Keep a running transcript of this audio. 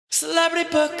Celebrity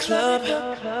Book Club.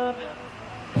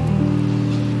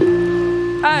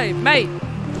 Hey, mate.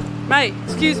 Mate,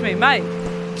 excuse me, mate.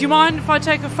 Do you mind if I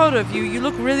take a photo of you? You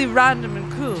look really random and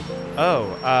cool.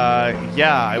 Oh,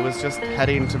 yeah, I was just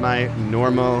heading to my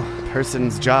normal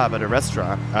person's job at a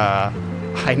restaurant.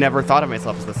 I never thought of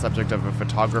myself as the subject of a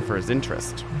photographer's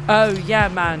interest. Oh, yeah,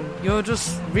 man. You're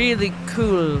just really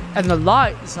cool. And the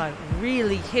light is, like,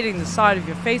 really hitting the side of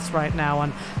your face right now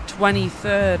on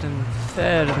 23rd and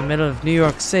 3rd in the middle of New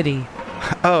York City.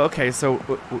 Oh, okay, so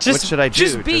what should I do?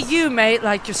 Just be you, mate.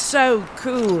 Like, you're so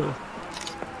cool.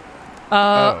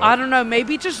 I don't know.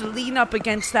 Maybe just lean up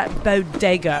against that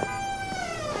bodega.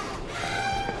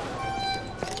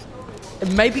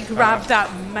 And maybe grab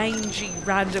that mangy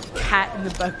random cat in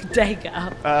the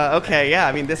bodega. Okay, yeah,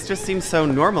 I mean, this just seems so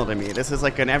normal to me. This is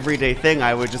like an everyday thing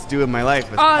I would just do in my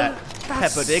life with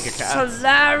pet bodega cats. That's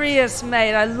hilarious,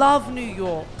 mate. I love New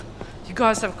York. You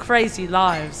guys have crazy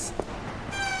lives.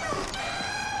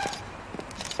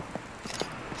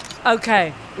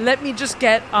 Okay, let me just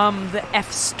get the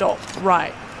f-stop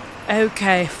right.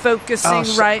 Okay, focusing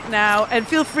right now. And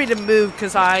feel free to move,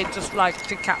 because I just like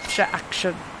to capture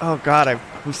action. Oh, God,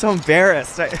 I'm so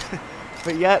embarrassed.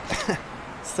 But yet,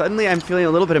 suddenly I'm feeling a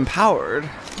little bit empowered.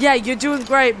 Yeah, you're doing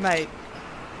great, mate.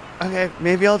 Okay,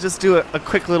 maybe I'll just do a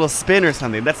quick little spin or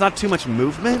something. That's not too much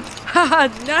movement. Haha,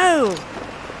 no!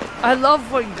 I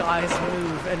love when guys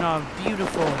move and are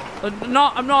beautiful. I'm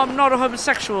not a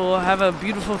homosexual. I have a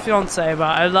beautiful fiance,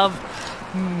 but I love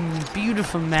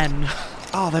beautiful men.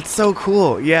 Oh, that's so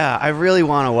cool. Yeah, I really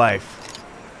want a wife.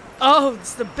 Oh,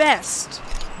 it's the best.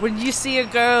 When you see a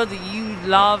girl that you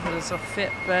love and is a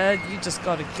fit bird, you just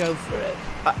gotta go for it.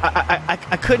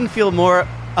 I couldn't feel more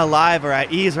alive or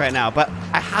at ease right now, but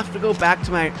I have to go back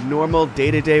to my normal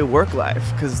day-to-day work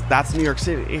life, because that's New York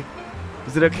City.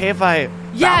 Is it okay if I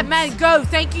Yeah, bounce? man, go.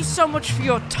 Thank you so much for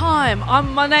your time.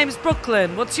 My name's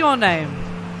Brooklyn. What's your name?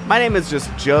 My name is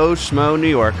just Joe Schmo New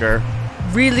Yorker.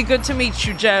 Really good to meet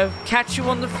you, Joe. Catch you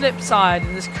on the flip side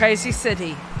in this crazy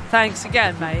city. Thanks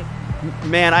again, mate.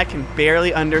 Man, I can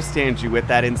barely understand you with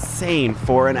that insane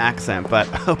foreign accent, but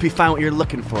I hope you find what you're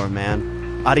looking for,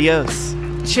 man. Adios.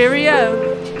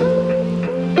 Cheerio.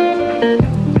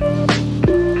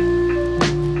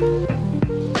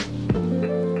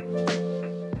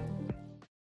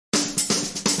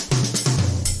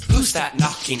 Who's that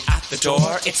knocking at the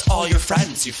door? It's all your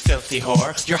friends, you filthy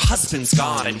whore. Your husband's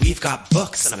gone and we've got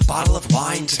books and a bottle of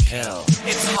wine to kill.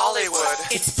 It's Hollywood.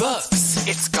 It's books.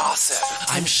 It's gossip.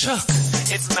 I'm shook.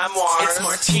 It's memoirs. It's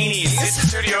martinis. It's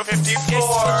Studio 54.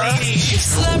 It's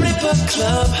Celebrity Book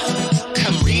Club.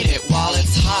 Come read it while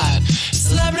it's hot.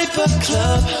 Celebrity Book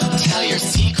Club. Tell your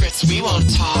secrets, we won't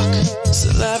talk.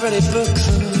 Celebrity Book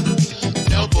Club.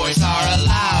 No boys are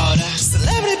allowed.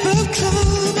 Celebrity Book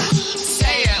Club.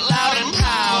 Say it loud and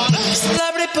proud.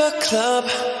 Celebrity Book Club.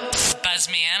 Buzz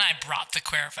me in, I brought the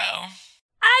Cuervo.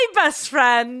 Hey, best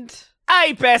friend.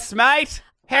 Hey, best mate.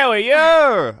 How are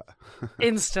you?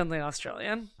 Instantly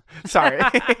Australian. Sorry.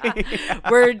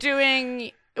 We're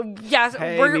doing... Yes,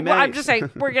 Hey, I'm mate. just saying,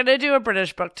 we're going to do a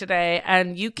British book today,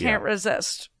 and you can't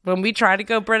resist. When we try to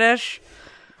go British,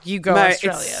 you go Mate,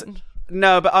 Australian.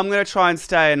 No, but I'm going to try and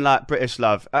stay in, like, British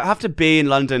love. I have to be in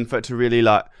London for it to really,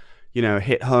 like, you know,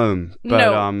 hit home. But,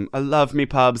 No. I love me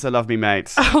pubs. I love me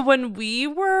mates. When we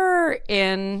were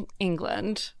in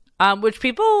England,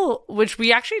 which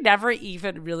we actually never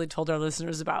even really told our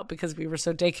listeners about because we were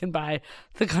so taken by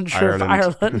the country of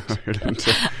Ireland.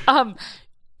 Ireland.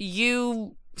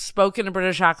 You spoke in a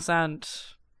British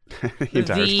accent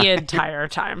the entire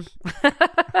time.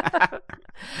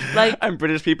 Like, and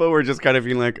British people were just kind of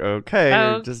being like, okay,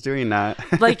 Oh. you're just doing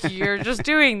that. like, you're just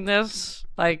doing this.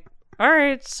 Like, all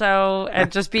right, so,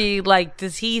 and just be like,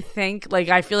 does he think, like,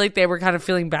 I feel like they were kind of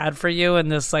feeling bad for you in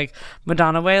this, like,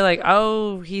 Madonna way. Like,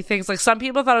 oh, he thinks, like, some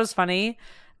people thought it was funny,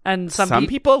 and some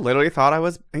people literally thought I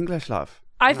was English love.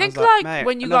 I And think, was like, "Mate,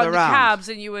 when you got in another the round." cabs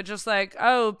and you were just like,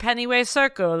 oh, Pennyway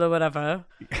Circle or whatever.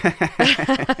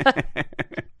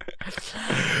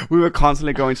 We were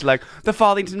constantly going to, like, the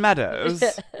Farthington Meadows.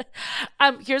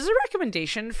 Here's a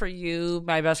recommendation for you,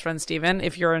 my best friend Steven,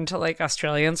 if you're into, like,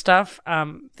 Australian stuff.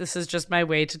 This is just my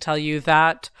way to tell you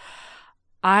that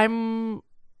I'm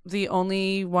the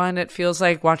only one, it feels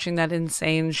like, watching that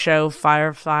insane show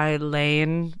Firefly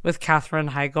Lane with Katherine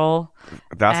Heigl.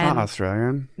 That's not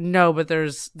Australian. No, but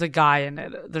there's the guy in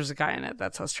it. There's a guy in it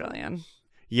that's Australian.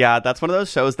 Yeah, that's one of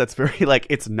those shows that's very, like,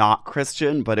 it's not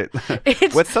Christian, but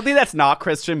It's- what's something that's not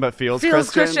Christian but feels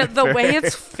Christian? The way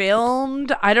it's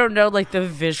filmed, I don't know, like the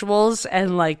visuals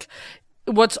and like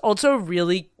what's also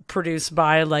really produced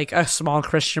by like a small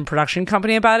Christian production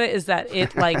company about it is that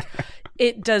it like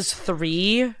it does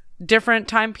 3 different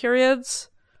time periods,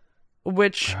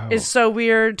 which is so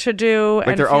weird to do.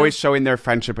 Like, they're always showing their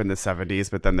friendship in the 70s,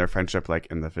 but then their friendship, like,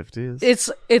 in the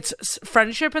 50s? It's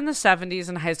friendship in the 70s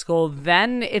in high school.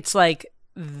 Then it's, like,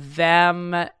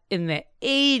 them in the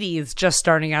 80s just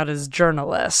starting out as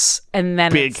journalists. And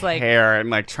then big it's, like... hair and,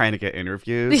 like, trying to get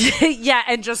interviews. Yeah,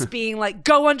 and just being, like,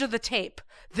 go under the tape.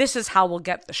 This is how we'll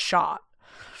get the shot.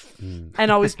 And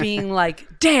always being like,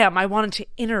 damn, I wanted to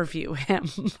interview him.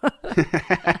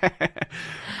 I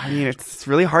mean, it's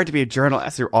really hard to be a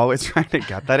journalist. You're always trying to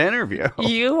get that interview.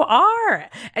 You are.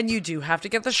 And you do have to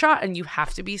get the shot, and you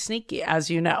have to be sneaky,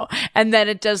 as you know. And then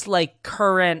it does, like,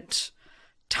 current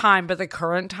time, but the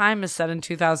current time is set in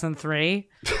 2003.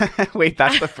 Wait,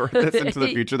 that's the furthest into the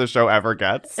future the show ever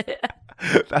gets?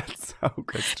 That's so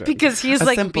Christian. Because he's,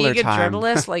 like, being a time.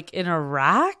 journalist, like, in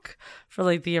Iraq for,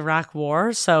 like, the Iraq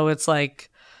War. So it's, like,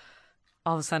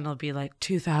 all of a sudden it'll be, like,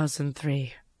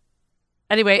 2003.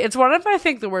 Anyway, it's one of, I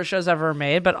think, the worst shows ever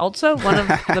made, but also one of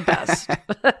the best.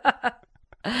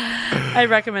 I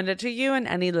recommend it to you and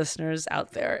any listeners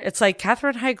out there. It's like,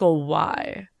 Katherine Heigl,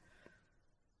 why?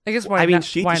 I guess why? I mean, not?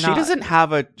 she Why not? doesn't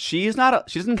have she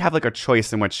doesn't have like a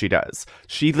choice in what she does.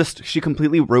 She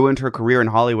completely ruined her career in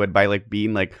Hollywood by like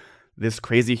being like this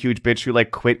crazy huge bitch who like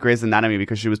quit Grey's Anatomy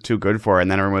because she was too good for it. And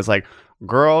then everyone was like,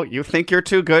 girl, you think you're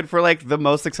too good for like the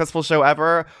most successful show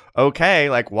ever? Okay,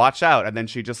 like watch out. And then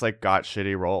she just like got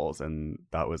shitty roles, and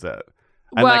that was it.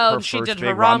 And, well, like, she did her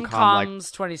big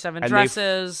rom-coms, like, 27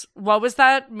 Dresses. What was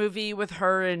that movie with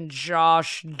her and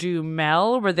Josh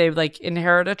Duhamel where they like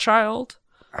inherit a child?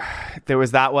 There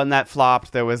was that one that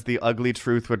flopped. There was The Ugly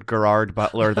Truth with Gerard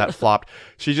Butler that flopped.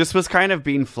 She just was kind of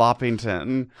being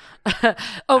Floppington.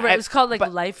 Oh, right. It was called like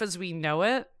Life as We Know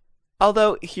It.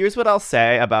 Although, here's what I'll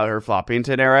say about her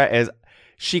Floppington era is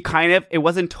it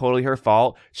wasn't totally her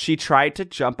fault. She tried to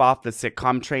jump off the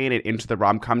sitcom train and into the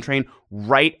rom-com train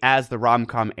right as the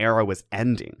rom-com era was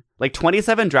ending. Like,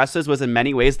 27 Dresses was in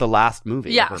many ways the last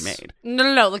movie ever made.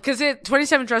 No, because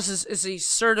 27 Dresses is a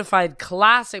certified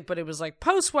classic, but it was like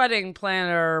post-wedding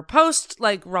planner, post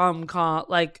like rom-com,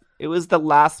 like... It was the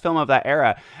last film of that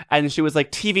era. And she was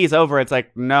like, TV's over. It's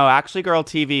like, no, actually, girl,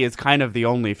 TV is kind of the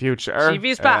only future.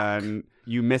 TV's back. And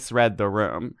you misread the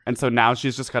room. And so now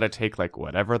she's just got to take like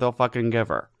whatever they'll fucking give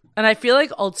her. And I feel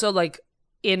like also like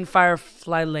in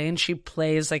Firefly Lane, she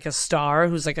plays like a star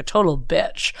who's like a total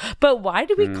bitch. But why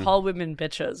do we call women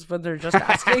bitches when they're just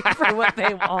asking for what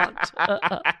they want?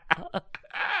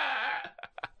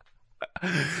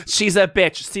 She's a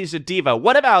bitch. She's a diva.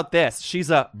 What about this?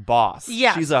 She's a boss.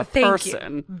 Yeah, she's a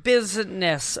person.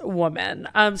 Business woman.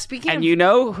 Speaking and of... you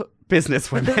know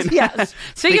businesswomen. Yes.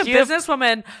 Speaking of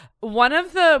businesswomen, one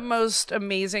of the most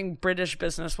amazing British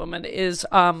businesswomen is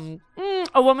a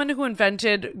woman who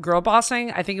invented girl bossing.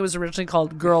 I think it was originally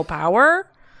called girl power.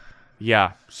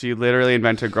 Yeah, she literally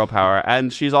invented girl power,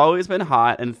 and she's always been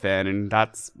hot and thin, and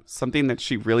that's something that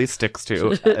she really sticks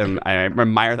to, and I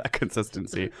admire that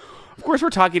consistency. Of course, we're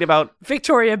talking about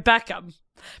Victoria Beckham.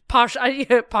 Posh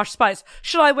Spice.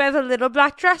 Shall I wear the little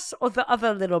black dress or the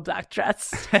other little black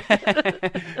dress?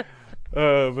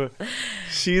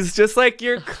 She's just like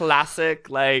your classic,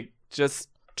 like, just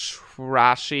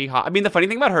trashy hot. I mean, the funny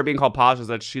thing about her being called Posh is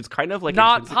that she's kind of like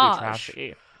not intrinsically posh.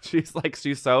 Trashy.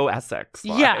 She's so Essex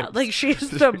vibes. Yeah, like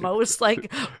she's the most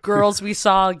like girls we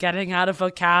saw getting out of a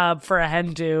cab for a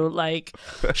hen do. Like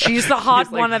she's the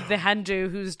hot one of the hen do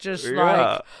who's just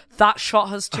like, that shot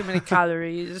has too many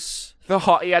calories. The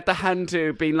hottie at the hen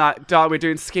do being like, we're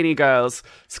doing skinny girl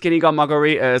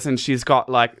margaritas, and she's got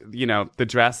like, you know, the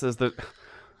dresses that,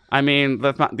 I mean,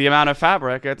 the amount of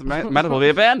fabric, it might as well be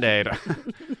a Band-Aid.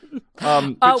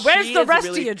 Where's the rest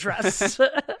of your dress?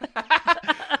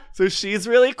 So she's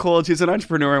really cool. She's an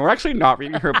entrepreneur, and we're actually not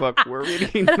reading her book. We're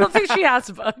reading... I don't think she has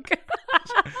a book.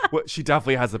 Well, she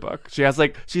definitely has a book. She has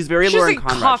like... She's very Lauren like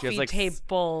Conrad. Coffee she has like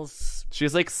tables. She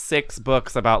has like 6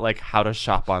 books about like how to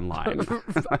shop online.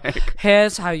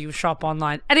 Here's how you shop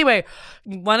online. Anyway,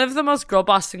 one of the most girl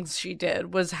boss things she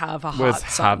did was have a hot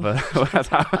son.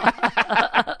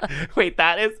 Wait,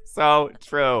 that is so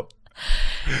true.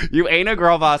 You ain't a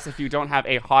girl boss if you don't have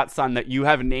a hot son that you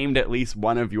have named at least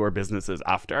one of your businesses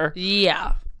after.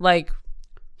 Yeah, like,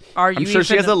 are you? I'm sure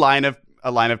she has a line of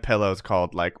pillows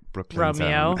called like Brooklyn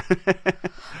Romeo.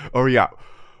 Oh yeah,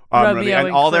 Romeo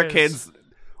and all Cruz.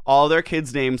 their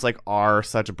kids' names like are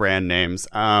such brand names.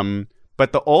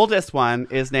 But the oldest one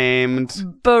is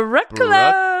named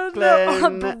Brooklyn.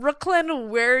 Brooklyn,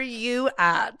 where you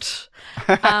at?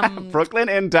 Brooklyn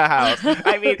in the house.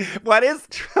 I mean, what is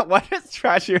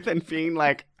trashier than being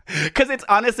like Because it's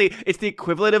honestly, it's the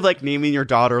equivalent of like naming your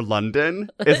daughter London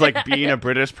is like being a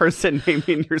British person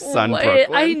naming your son Brooklyn.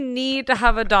 I need to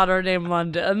have a daughter named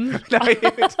London.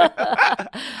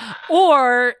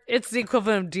 Or it's the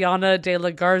equivalent of Diana de la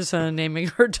Garza naming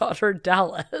her daughter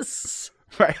Dallas.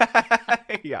 Right.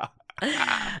 Yeah.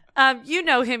 You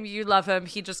know him, you love him.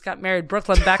 He just got married,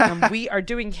 Brooklyn Beckham. We are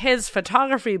doing his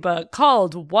photography book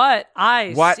called What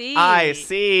I See. I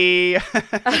See.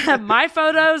 My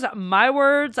photos, my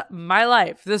words, my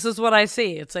life. This is what I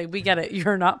see. It's like, we get it.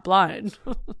 You're not blind.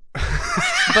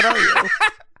 But are you?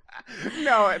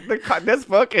 No, this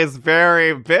book is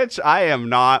very, bitch, I am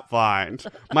not blind.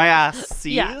 My ass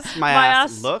sees, Yeah, my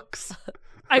ass looks.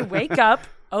 I wake up,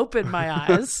 open my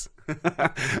eyes.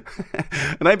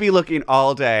 And I'd be looking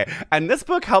all day. And this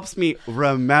book helps me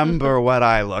remember what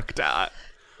I looked at.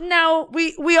 Now,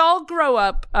 we all grow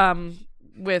up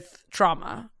with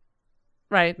trauma,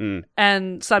 right?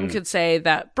 And some could say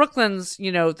that Brooklyn's,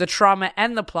 the trauma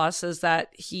and the plus is that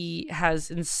he has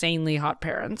insanely hot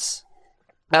parents.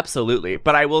 Absolutely.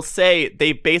 But I will say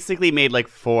they basically made like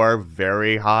 4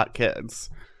 very hot kids.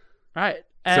 Right.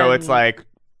 So it's like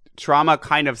trauma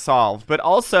kind of solved, but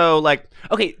also like,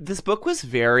 okay, this book was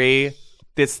very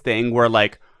this thing where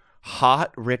like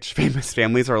hot, rich, famous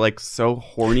families are like so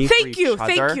horny for each other.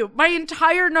 Thank you. My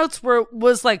entire notes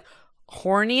was like,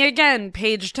 horny again,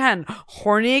 page 10.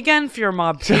 Horny again for your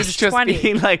mom, page 20. Just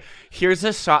being like, here's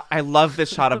a shot. I love this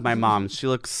shot of my mom. She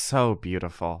looks so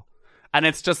beautiful. And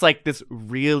it's just like this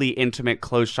really intimate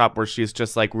close shot where she's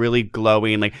just like really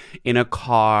glowing, like in a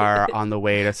car on the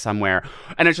way to somewhere.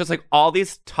 And it's just like all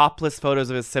these topless photos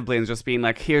of his siblings just being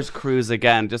like, here's Cruz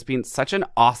again, just being such an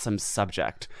awesome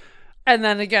subject. And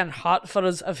then again, hot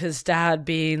photos of his dad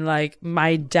being like,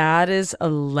 my dad is a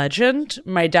legend.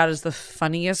 My dad is the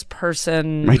funniest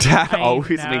person. My dad I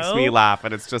always know. makes me laugh.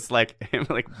 And it's just like him,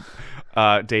 like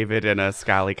David in a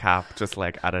scally cap, just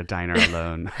like at a diner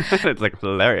alone. It's like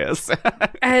hilarious.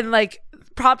 And like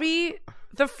probably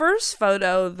the first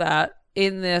photo that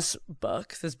in this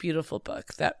book, this beautiful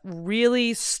book that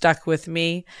really stuck with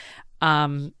me,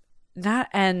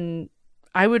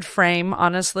 I would frame,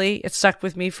 honestly, it stuck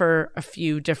with me for a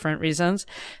few different reasons.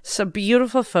 It's a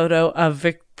beautiful photo of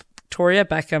Victoria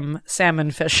Beckham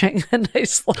salmon fishing in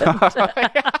Iceland.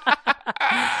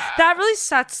 That really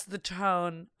sets the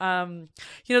tone.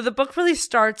 The book really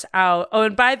starts out. Oh,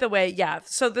 and by the way, yeah.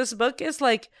 So this book is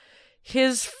like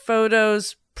his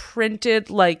photos printed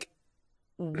like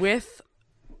with,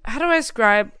 how do I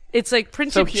describe? It's like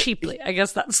printed cheaply. I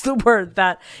guess that's the word.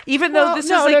 That even though this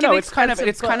is like an expensive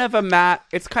it's kind of a matte.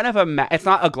 It's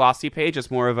not a glossy page.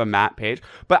 It's more of a matte page.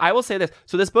 But I will say this.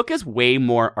 So this book is way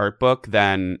more art book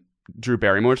than Drew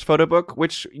Barrymore's photo book,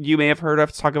 which you may have heard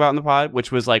us talk about in the pod,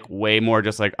 which was like way more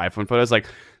just like iPhone photos. Like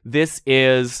this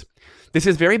is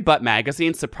very Butt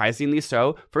Magazine, surprisingly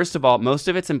so. First of all, most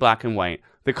of it's in black and white.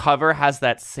 The cover has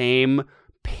that same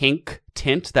pink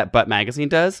tint that Butt Magazine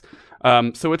does.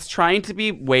 So it's trying to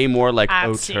be way more like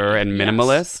auteur and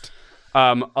minimalist.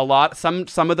 Yes.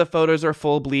 Some of the photos are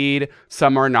full bleed,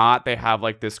 some are not. They have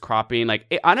like this cropping.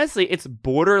 Like honestly, it's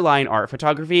borderline art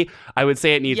photography. I would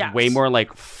say it needs way more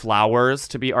like flowers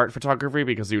to be art photography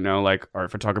because like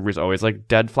art photography is always like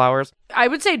dead flowers. I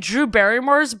would say Drew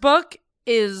Barrymore's book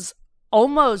is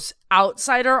almost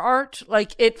outsider art.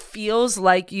 Like it feels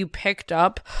like you picked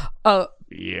up a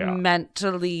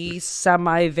mentally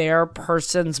semi-there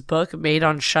person's book made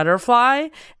on Shutterfly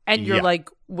and you're like,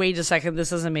 wait a second,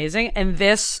 this is amazing. And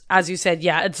this, as you said,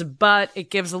 it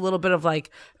gives a little bit of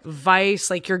like Vice,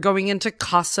 like you're going into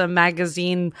Casa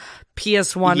magazine,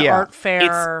 PS1 art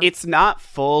fair. It's not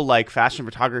full like fashion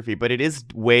photography, but it is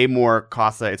way more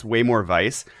Casa. It's way more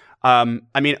Vice. I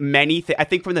mean, I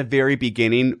think from the very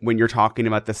beginning, when you're talking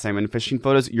about the salmon fishing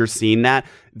photos, you're seeing that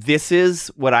this is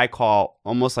what I call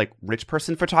almost like rich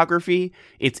person photography.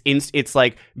 It's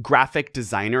like graphic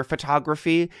designer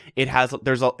photography.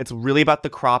 It's really about the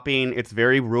cropping. It's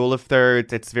very rule of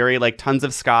thirds. It's very like tons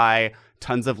of sky,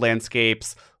 tons of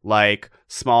landscapes, like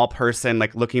small person,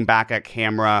 like looking back at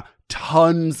camera,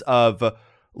 tons of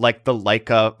like the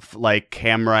Leica like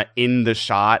camera in the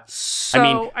shot.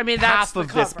 So I mean that's half of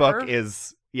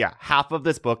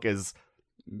this book is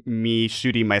me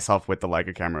shooting myself with the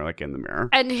Leica camera like in the mirror.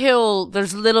 And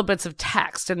there's little bits of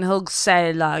text and he'll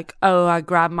say like, oh,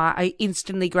 I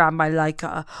instantly grabbed my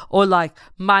Leica, or like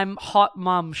my hot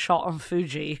mom shot on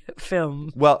Fuji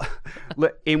film. Well,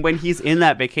 when he's in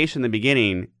that vacation in the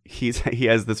beginning, he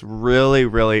has this really,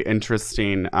 really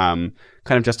interesting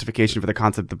kind of justification for the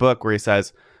concept of the book where he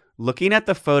says, looking at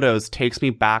the photos takes me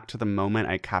back to the moment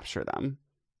I capture them.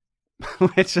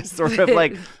 which is sort of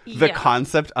like the Yeah.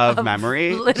 concept of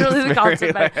memory. Literally Just the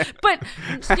very, concept. like-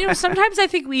 But, sometimes I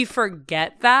think we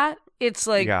forget that. It's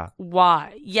like, Yeah.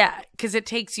 why? Yeah, because it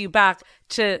takes you back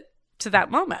to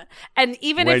that moment. And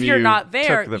even When if you're you not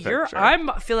there, took the picture.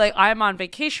 I feel like I'm on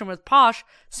vacation with Posh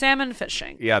salmon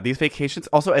fishing. Yeah, these vacations.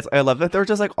 Also, I love that they're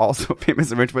just like also famous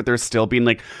and rich, but they're still being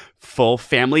like full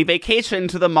family vacation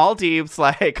to the Maldives.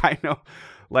 Like, I know,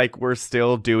 like we're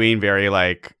still doing very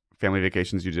like family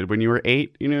vacations you did when you were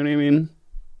 8. You know what I mean?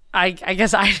 I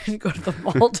guess I didn't go to the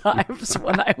Maldives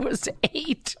when I was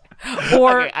 8.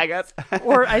 Or Okay, I guess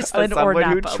or Iceland as or someone Napa,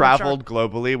 who which traveled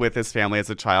globally with his family as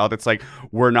a child, it's like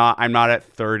I'm not at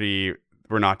 30.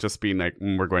 We're not just being like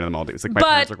we're going to the Maldives. Like my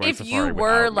parents are But going if safari you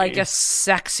were without like me. a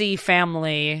sexy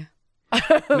family,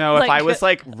 no, if like- I was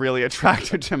like really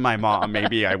attracted to my mom,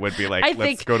 maybe I would be like, I let's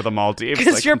think- go to the Maldives.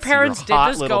 because like, your and see your parents did hot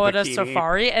just little go on a bikini.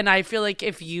 safari, and I feel like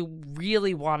if you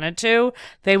really wanted to,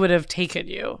 they would have taken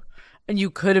you, and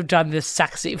you could have done this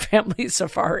sexy family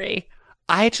safari.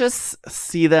 I just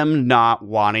see them not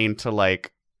wanting to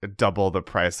like double the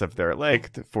price of their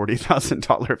like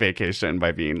 $40,000 vacation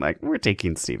by being like, we're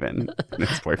taking Steven and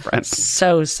his boyfriend.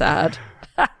 So sad.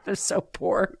 They're so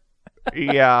poor.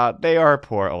 Yeah, they are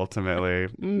poor ultimately.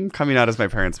 Coming out as my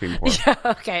parents being poor.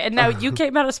 Okay, and now you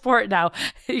came out of sport. Now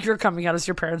you're coming out as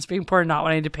your parents being poor, not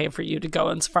wanting to pay for you to go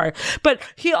on safari. But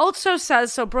he also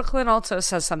says, so Brooklyn also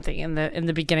says something in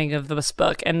the beginning of this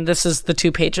book, and this is the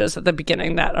 2 pages at the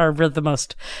beginning that are really the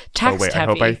most text Oh wait,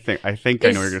 heavy. I think I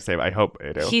know what you're gonna say, but I hope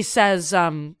I do. He says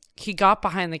he got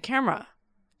behind the camera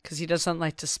because he doesn't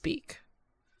like to speak.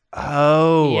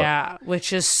 Oh Yeah,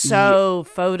 which is so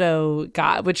photo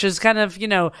guy, which is kind of,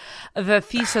 the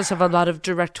thesis of a lot of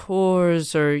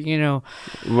directors or,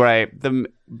 right.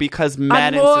 Because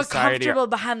men I'm more in society comfortable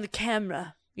behind the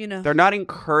camera, they're not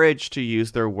encouraged to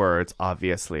use their words,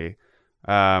 obviously.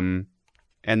 And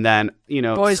then,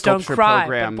 Boys don't sculpture cry,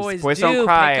 programs, but boys do don't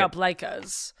cry. pick up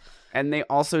Leicas. And they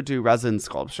also do resin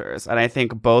sculptures. And I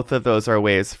think both of those are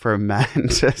ways for men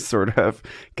to sort of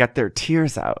get their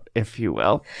tears out, if you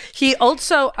will. He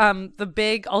also,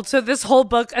 this whole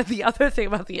book, and the other thing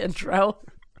about the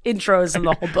intros in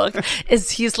the whole book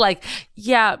is he's like,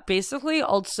 yeah, basically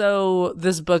also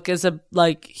this book is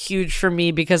huge for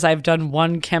me because I've done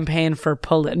one campaign for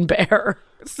Pull and Bear.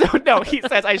 So no, he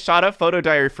says I shot a photo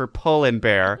diary for Pull and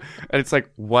Bear, and it's like,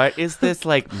 what is this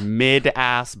like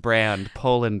mid-ass brand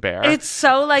Pull and Bear? It's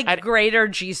so greater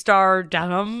G-Star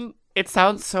denim. It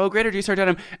sounds so greater G-Star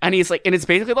denim, and he's like, and it's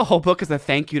basically the whole book is a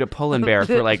thank you to Pull and Bear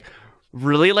for like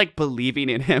really like believing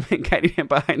in him and getting him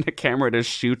behind the camera to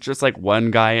shoot just like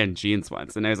one guy in jeans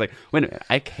once. And I was like, wait a minute,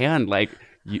 I can like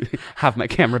you have my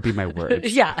camera be my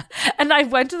words. Yeah. And I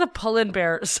went to the Pull and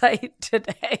Bear site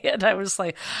today and I was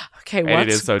like, okay, And it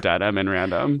is so denim and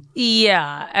random.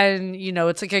 Yeah. And,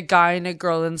 it's like a guy and a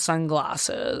girl in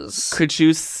sunglasses. Could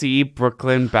you see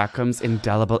Brooklyn Beckham's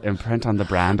indelible imprint on the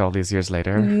brand all these years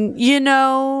later?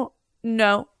 No.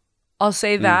 I'll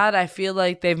say that. I feel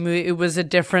like they've moved. It was a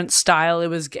different style. It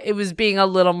was being a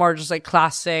little more just like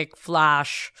classic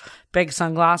flash, big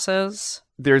sunglasses.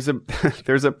 There's a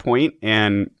point,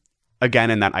 and again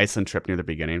in that Iceland trip near the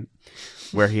beginning,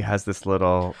 where he has this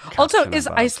little. Also, caption is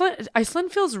above.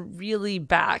 Iceland feels really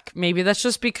back? Maybe that's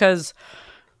just because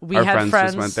we Our had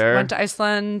friends just went to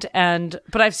Iceland,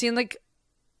 but I've seen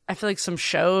I feel like some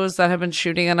shows that have been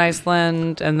shooting in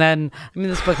Iceland, and then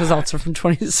this book is also from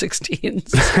 2016.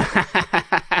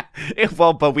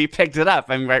 Well, but we picked it up.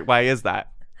 I mean, right? Why is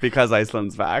that? Because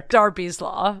Iceland's back. Darby's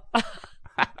Law.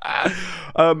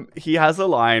 He has a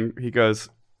line. He goes,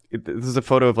 "This is a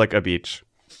photo of like a beach."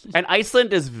 And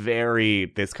Iceland is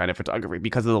very this kind of photography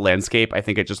because of the landscape. I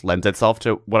think it just lends itself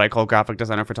to what I call graphic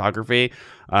designer photography.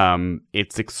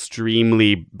 It's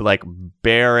extremely like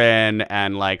barren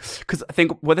and like, because I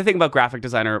think what the thing about graphic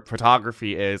designer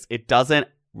photography is it doesn't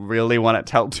really want to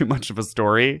tell too much of a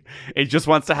story. It just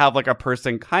wants to have like a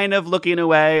person kind of looking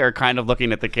away or kind of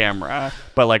looking at the camera,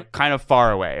 but like kind of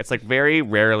far away. It's like very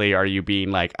rarely are you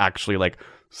being like actually like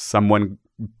someone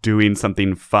doing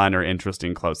something fun or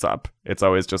interesting close up. It's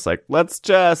always just like, let's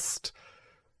just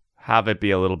have it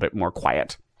be a little bit more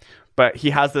quiet. But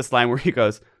he has this line where he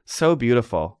goes, "So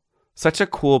beautiful, such a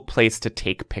cool place to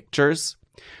take pictures,"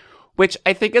 which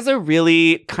I think is a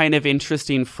really kind of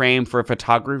interesting frame for a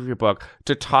photography book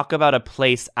to talk about a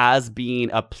place as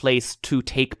being a place to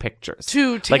take pictures.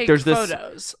 To take there's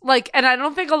photos. And I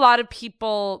don't think a lot of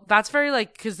people, that's very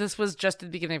because this was just at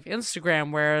the beginning of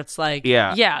Instagram where it's like,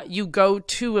 yeah, you go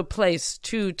to a place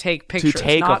to take pictures,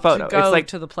 take not a photo. to go It's like,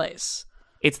 to the place.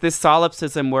 It's this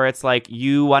solipsism where it's like,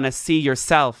 you want to see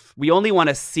yourself. We only want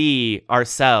to see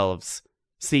ourselves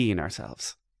seeing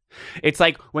ourselves. It's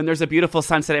like when there's a beautiful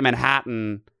sunset in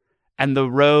Manhattan and the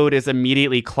road is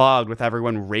immediately clogged with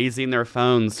everyone raising their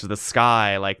phones to the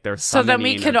sky like they're so then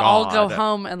we summoning could a all go god.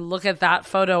 home and look at that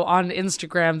photo on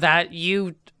Instagram that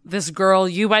this girl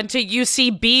you went to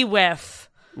UCB with.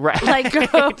 Right. Like,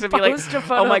 go to be like, post a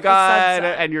photo oh my of the god,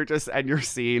 sunset. and you're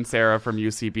seeing Sarah from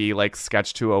UCB like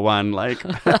sketch 201 like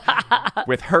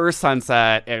with her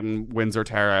sunset in Windsor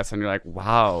Terrace, and you're like,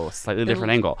 wow, slightly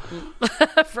different angle.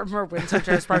 From her Windsor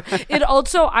Terrace part. It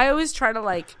also, I always try to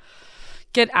like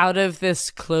get out of this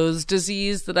clothes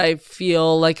disease that I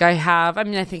feel like I have. I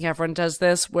mean, I think everyone does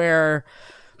this where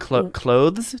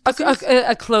Clothes?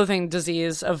 a clothing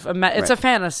disease of it's a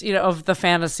fantasy, of the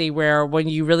fantasy where when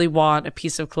you really want a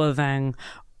piece of clothing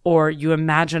or you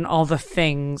imagine all the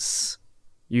things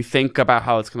You think about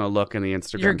how it's going to look in the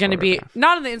Instagram. you're going to be photograph.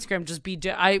 not on the Instagram, just be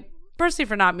I personally,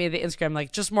 for not me, the Instagram,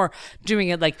 like just more doing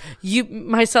it like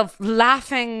myself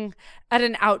laughing at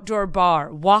an outdoor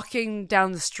bar, walking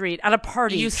down the street at a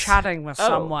party, chatting with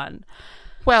someone.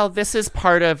 Well, this is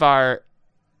part of our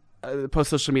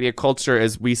post-social media culture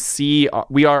is we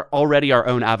are already our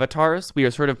own avatars. We are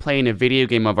sort of playing a video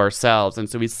game of ourselves. And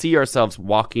so we see ourselves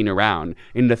walking around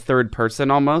in the third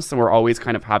person almost. And we're always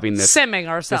kind of having this... Simming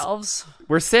ourselves.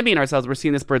 We're simming ourselves. We're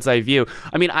seeing this bird's eye view.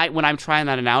 I mean, when I'm trying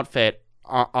on an outfit,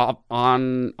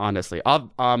 often, that's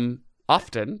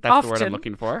the word I'm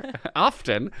looking for.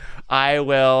 Often,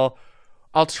 I'll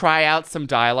try out some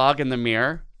dialogue in the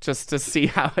mirror just to see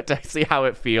how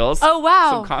it feels. Oh,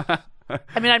 wow.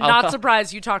 I mean, I'm not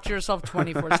surprised you talk to yourself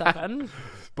 24/7.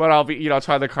 But I'll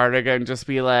try the cardigan and just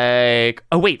be like,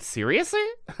 oh, wait, seriously?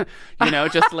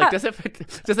 Just like, does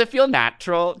it feel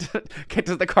natural?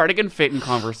 Does the cardigan fit in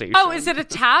conversation? Oh, is it a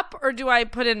tap or do I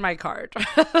put in my card?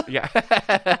 Yeah.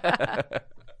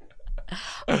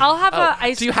 I'll have a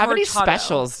iced Do you have any cortado.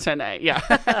 specials tonight? Yeah.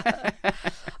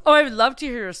 Oh, I would love to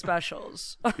hear your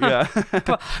specials. Yeah.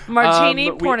 Martini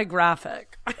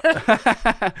pornographic.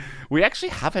 We actually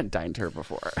haven't dined her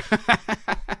before.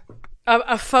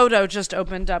 A photo just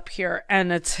opened up here,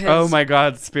 and it's his. Oh my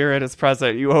God, spirit is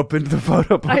present. You opened the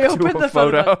photo book I opened to a the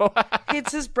photo.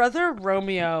 It's his brother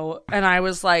Romeo, and I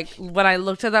was like, when I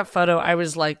looked at that photo, I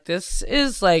was like, this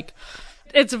is like.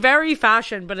 It's very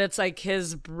fashion, but it's like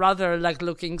his brother, like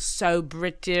looking so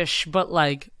British, but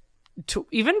like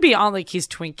even beyond, like he's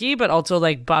twinky, but also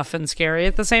like buff and scary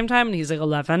at the same time. And he's like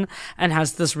 11 and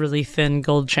has this really thin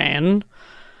gold chain.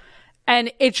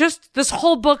 And it just, this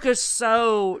whole book is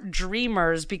so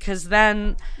dreamers because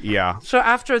then, Yeah. so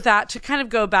after that, to kind of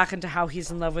go back into how he's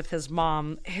in love with his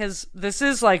mom, this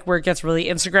is like where it gets really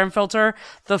Instagram filter,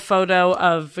 the photo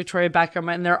of Victoria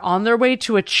Beckham, and they're on their way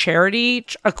to a charity,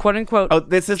 a quote unquote,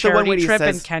 this is the one charity where he trip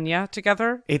in says- Kenya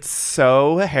together. It's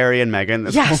so Harry and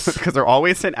Meghan. Yes. Because they're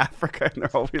always in Africa and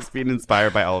they're always being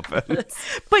inspired by elephants.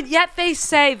 But yet they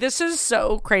say, this is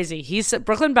so crazy. He said,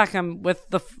 Brooklyn Beckham, with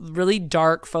the really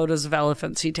dark photos of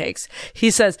elephants he takes, he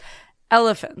says,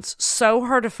 elephants, so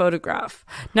hard to photograph.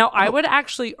 Now, I would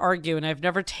actually argue, and I've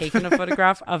never taken a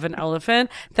photograph of an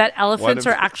elephant, that elephants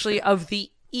are actually of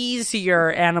the easier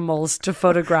animals to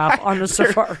photograph on a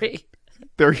safari.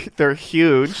 They're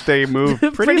huge. They move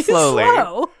pretty slowly.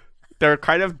 Slow. They're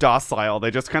kind of docile. They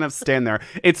just kind of stand there.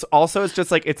 It's just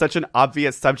like, it's such an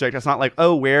obvious subject. It's not like,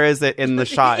 oh, where is it in the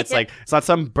shot? It's like, it's not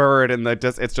some bird in the,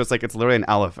 it's just like, it's literally an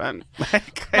elephant.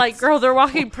 Like, girl, they're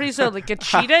walking pretty slow. Like a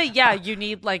cheetah, yeah, you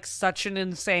need like such an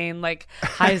insane, like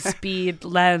high speed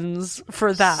lens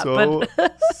for that.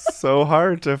 So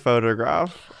hard to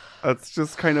photograph. That's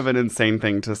just kind of an insane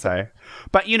thing to say.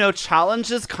 But,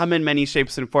 challenges come in many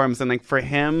shapes and forms. And like for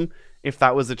him, if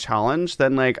that was a challenge,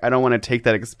 then like I don't want to take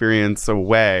that experience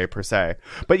away per se.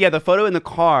 But yeah, the photo in the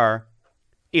car,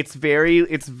 it's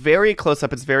very close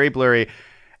up, it's very blurry.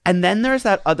 And then there's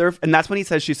that other, and that's when he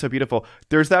says she's so beautiful.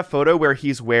 There's that photo where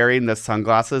he's wearing the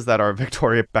sunglasses that are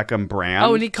Victoria Beckham brand.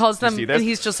 Oh, and he calls them, and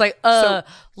he's just like,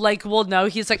 well, no,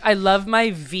 he's like, I love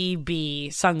my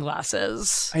VB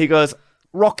sunglasses. He goes,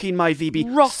 rocking my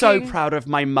VB, so proud of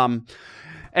my mum.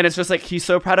 And it's just like, he's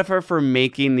so proud of her for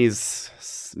making these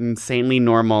insanely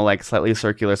normal, like slightly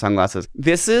circular sunglasses.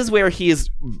 This is where he's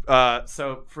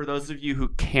so for those of you who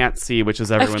can't see, which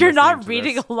is everyone, if you're not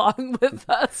reading along with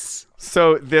us,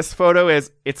 so this photo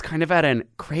it's kind of at a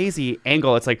crazy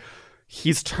angle. It's like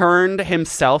he's turned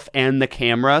himself and the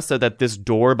camera so that this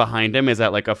door behind him is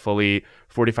at like a fully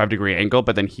 45-degree angle,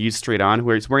 but then he's straight on,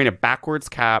 where he's wearing a backwards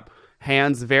cap,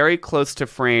 hands very close to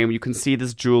frame. You can see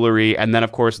this jewelry, and then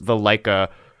of course the Leica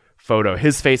photo.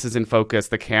 His face is in focus.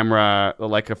 The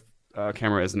Leica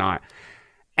camera is not.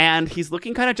 And he's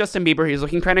looking kind of Justin Bieber. He's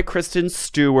looking kind of Kristen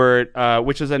Stewart,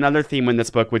 which is another theme in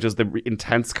this book, which is the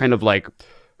intense kind of like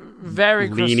very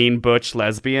leaning butch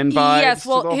lesbian vibes. Yes,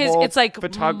 well, to the whole it's like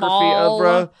photography mall.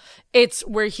 oeuvre. It's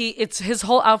where his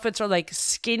whole outfits are like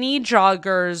skinny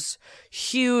joggers,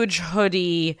 huge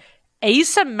hoodie,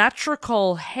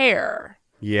 asymmetrical hair.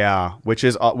 Yeah, which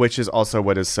is also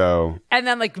what is so and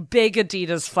then like big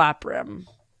Adidas flap rim.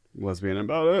 lesbian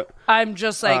about it. I'm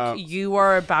just like, you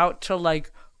are about to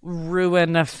like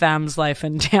ruin a femme's life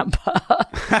in Tampa.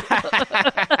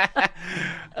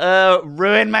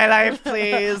 Ruin my life,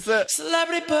 please.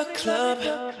 Celebrity Book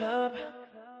Club.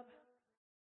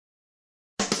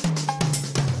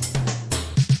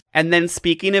 And then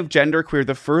speaking of genderqueer,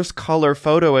 the first color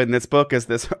photo in this book is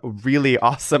this really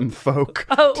awesome folk.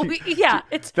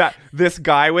 It's that this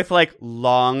guy with like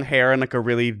long hair and like a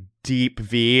really deep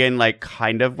V and like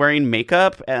kind of wearing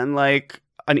makeup and like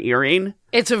an earring.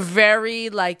 It's a very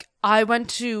like, I went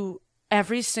to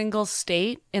every single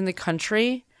state in the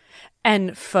country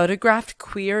and photographed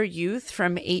queer youth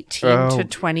from 18 to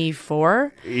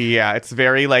 24. Yeah, it's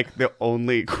very like the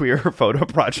only queer photo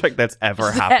project that's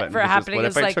ever happened. Happening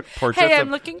is like, hey,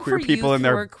 I'm looking queer for people youth in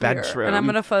their who are queer, bedroom, and I'm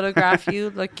going to photograph you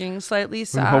looking slightly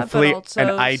sad. Hopefully, but also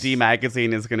an ID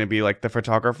magazine is going to be like the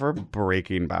photographer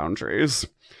breaking boundaries.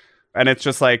 And it's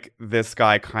just like this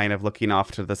guy kind of looking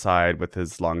off to the side with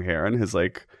his long hair and his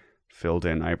like filled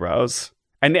in eyebrows.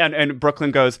 And Brooklyn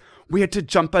goes, we had to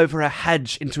jump over a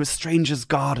hedge into a stranger's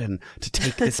garden to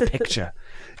take this picture.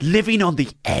 Living on the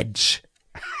edge.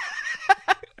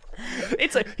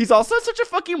 It's like, he's also such a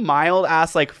fucking mild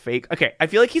ass like fake. Okay, I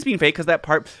feel like he's being fake because that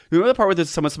part, remember the part where there's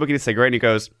someone smoking a cigarette and he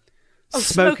goes,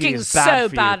 smoking is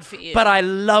bad for you, but I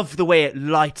love the way it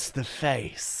lights the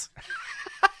face.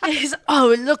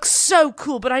 It looks so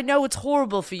cool, but I know it's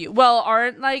horrible for you. Well,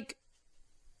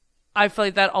 I feel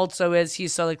like that also is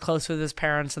he's so like close with his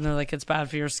parents and they're like, it's bad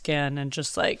for your skin, and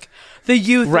just like the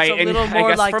youth right, is a little and more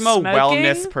I guess like from smoking. a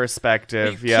wellness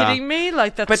perspective. Are you kidding me?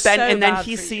 Like that's but then so and then bad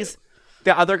he for sees you.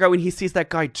 the other guy when he sees that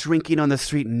guy drinking on the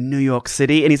street in New York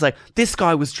City, and he's like, this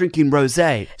guy was drinking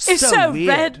rosé. It's so weird.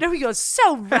 red. No, he goes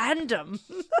so random.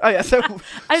 Oh yeah, so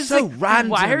I was so like,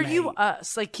 random. why are mate. you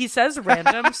us? Like he says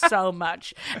random so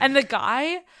much, and the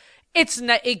guy. It's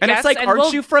like,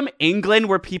 aren't you from England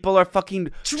where people are fucking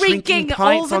drinking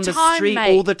pints all the on the time, street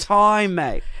mate. all the time,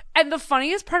 mate? And the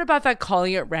funniest part about that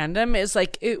calling it random is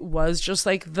like it was just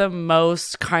like the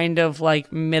most kind of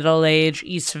like middle-aged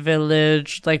East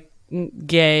Village like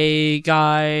gay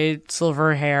guy,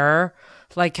 silver hair,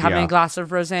 like having a glass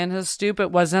of rosé in his stoop.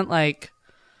 It wasn't like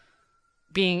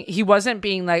he wasn't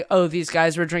being like, oh, these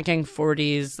guys were drinking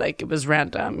 40s, like it was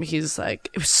random. He's like,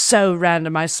 it was so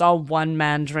random. I saw one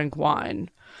man drink wine.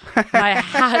 And I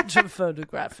had to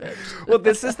photograph it. Well,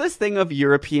 this is this thing of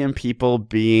European people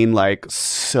being like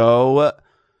so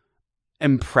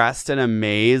impressed and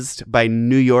amazed by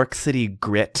New York City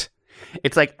grit.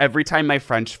 It's like every time my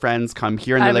French friends come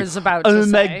here and they're like, oh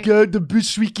my god, the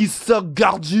Bushwick is so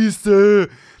gorgeous.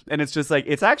 And it's just like,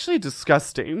 it's actually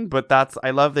disgusting, but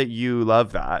I love that you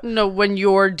love that. No, when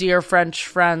your dear French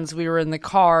friends, we were in the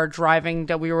car driving,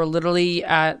 we were literally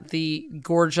at the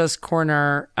gorgeous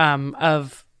corner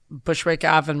of Bushwick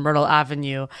Ave and Myrtle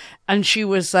Avenue. And she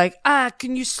was like,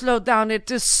 can you slow down? It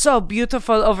is so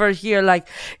beautiful over here. Like,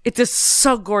 it is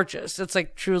so gorgeous. It's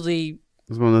like truly...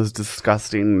 It's one of those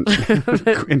disgusting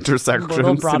intersections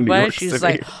Myrtle Broadway. in New York She's City.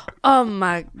 like, oh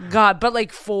my God. But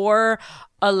like for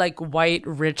a like white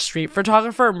rich street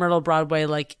photographer, Myrtle Broadway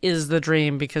like is the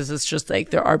dream because it's just like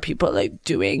there are people like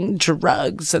doing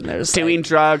drugs and there's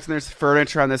drugs and there's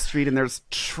furniture on the street and there's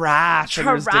trash and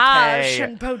there's decay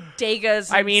and bodegas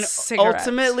and I mean, cigarettes.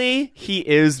 ultimately he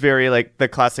is very like the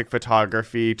classic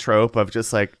photography trope of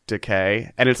just like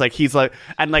decay, and it's like he's like,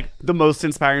 and like the most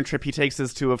inspiring trip he takes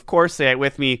is to, of course, say it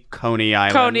with me, Coney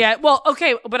Island. Well,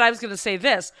 okay, but I was gonna say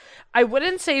this. I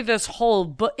wouldn't say this whole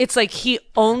book. It's like he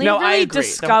only really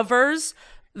discovers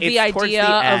the idea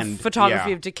of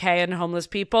photography of decay and homeless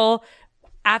people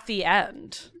at the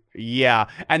end. Yeah,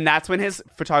 and that's when his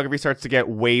photography starts to get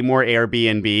way more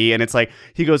Airbnb, and it's like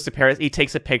he goes to Paris, he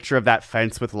takes a picture of that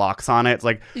fence with locks on it. It's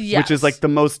like, which is like the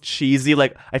most cheesy.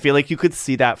 Like I feel like you could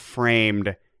see that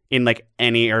framed in like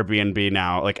any Airbnb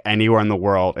now, like anywhere in the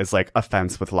world, is like a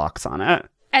fence with locks on it.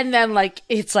 And then, like,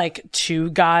 it's, like, two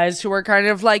guys who are kind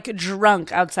of, like,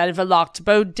 drunk outside of a locked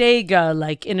bodega,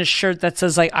 like, in a shirt that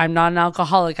says, like, I'm not an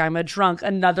alcoholic, I'm a drunk.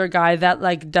 Another guy that,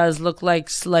 like, does look, like,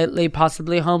 slightly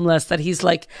possibly homeless, that he's,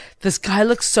 like, this guy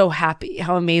looks so happy.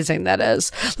 How amazing that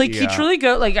is. Like, he truly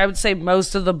like, I would say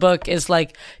most of the book is,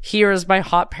 like, here is my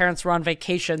hot parents were on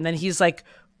vacation. Then he's, like,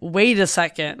 wait a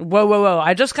second. Whoa.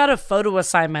 I just got a photo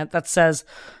assignment that says,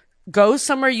 go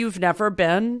somewhere you've never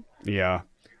been. Yeah.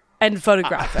 and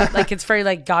photograph it. Like, it's very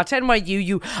like, got to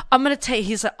NYU. I'm going to take,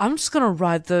 he's like, I'm just going to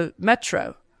ride the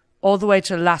metro all the way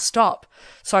to the last stop.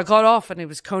 So I got off and it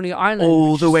was Coney Island.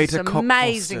 All the way to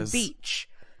amazing Cockfosters. beach.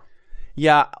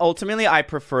 Yeah, ultimately, I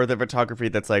prefer the photography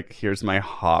that's like, here's my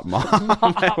hot mom,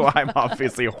 who I'm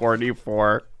obviously horny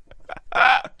for.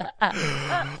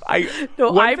 I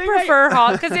prefer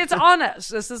hot because it's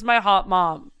honest. This is my hot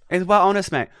mom. It's well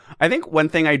honest, mate. I think one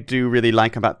thing I do really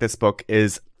like about this book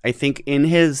is I think in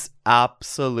his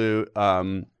absolute,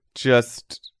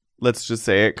 just let's just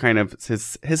say it, kind of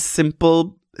his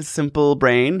simple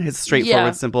brain, his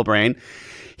straightforward simple brain.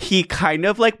 He kind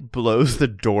of like blows the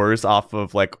doors off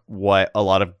of like what a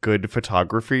lot of good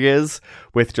photography is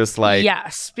with just like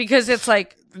yes, because it's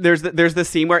like there's the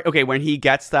scene where when he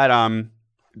gets that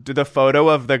the photo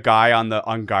of the guy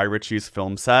on Guy Ritchie's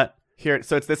film set here,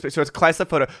 so it's Kleissa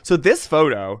photo. So this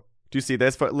photo. Do you see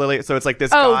this, Lily? So it's like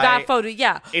this guy. Oh, that photo,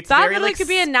 yeah. It's that very, really like, could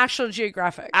be a National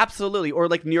Geographic. Absolutely. Or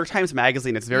like New York Times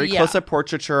Magazine. It's very close-up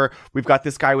portraiture. We've got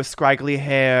this guy with scraggly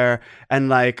hair and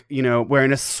like, you know,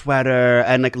 wearing a sweater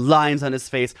and like lines on his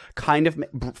face, kind of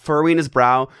furrowing his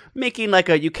brow, making like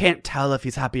a you can't tell if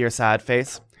he's happy or sad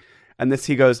face. And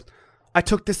he goes, I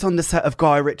took this on the set of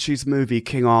Guy Ritchie's movie,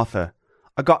 King Arthur.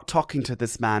 I got talking to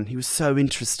this man. He was so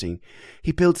interesting.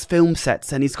 He builds film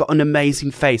sets and he's got an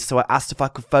amazing face, so I asked if I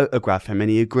could photograph him and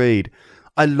he agreed.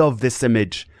 I love this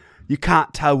image. You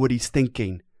can't tell what he's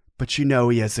thinking, but you know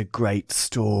he has a great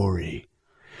story.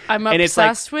 I'm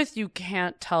obsessed with you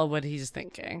can't tell what he's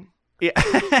thinking. Yeah.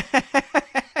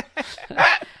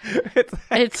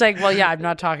 It's like, well, yeah, I'm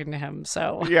not talking to him,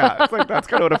 so. Yeah, it's like, that's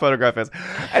kind of what a photograph is.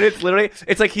 And it's literally,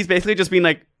 it's like he's basically just being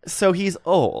like, so he's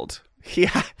old. He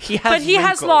has But he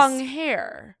wrinkles. has long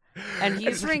hair. And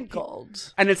he's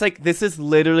wrinkled. And it's like, this is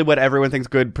literally what everyone thinks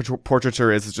good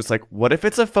portraiture is. It's just like, what if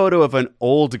it's a photo of an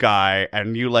old guy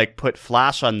and you like put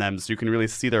flash on them so you can really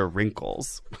see their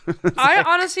wrinkles? I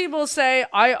honestly will say,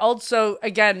 I also,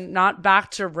 again, not back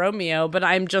to Romeo, but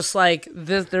I'm just like,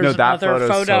 there's another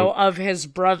photo of his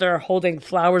brother holding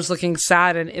flowers looking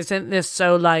sad. And isn't this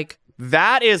so like...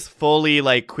 That is fully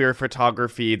like queer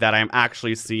photography that I'm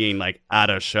actually seeing like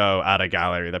at a show, at a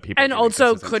gallery that people. And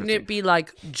also, couldn't it be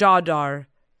like Jadar,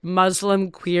 Muslim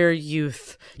queer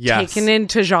youth, taken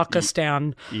into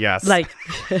Tajikistan? Yes. Like,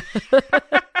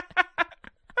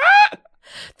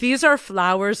 these are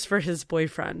flowers for his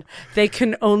boyfriend. They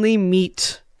can only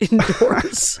meet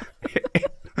indoors.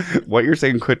 What you're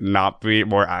saying could not be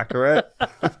more accurate.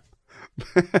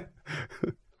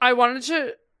 I wanted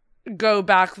to go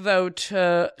back though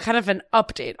to kind of an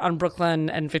update on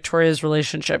Brooklyn and Victoria's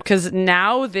relationship, because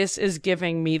now this is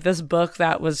giving me this book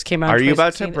that came out. Are you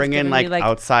about to bring in like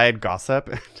outside gossip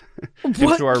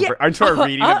into our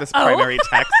reading of this primary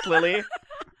text, Lily?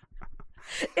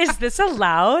 Is this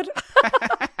allowed?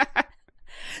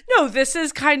 No, this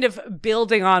is kind of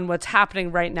building on what's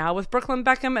happening right now with Brooklyn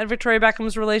Beckham and Victoria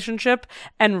Beckham's relationship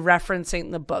and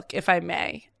referencing the book, if I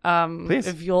may. Please.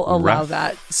 If you'll allow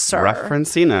that, sir.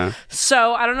 Referencina.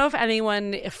 So I don't know if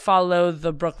anyone followed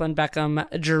the Brooklyn Beckham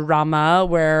drama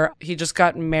where he just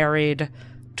got married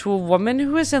to a woman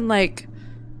who is in like,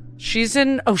 she's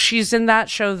in that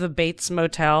show, The Bates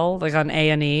Motel, like on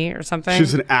A&E or something.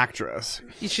 She's an actress.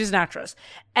 She's an actress.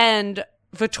 And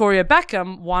Victoria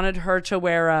Beckham wanted her to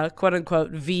wear a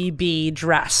quote-unquote VB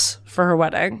dress for her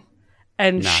wedding.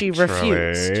 And she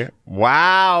refused.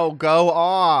 Wow, go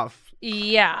off.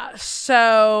 Yeah,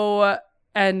 so,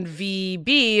 and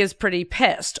VB is pretty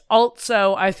pissed.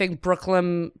 Also, I think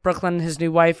Brooklyn, his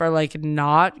new wife, are like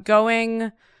not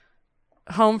going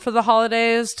home for the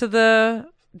holidays to the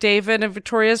David and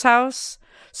Victoria's house.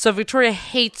 So Victoria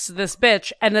hates this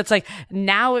bitch. And it's like,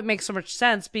 now it makes so much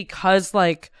sense because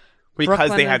like,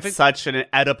 because they had such an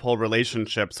Oedipal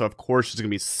relationship, so of course she's gonna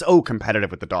be so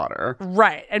competitive with the daughter,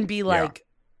 right? And be like,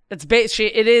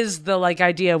 it is the like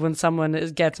idea when someone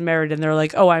gets married and they're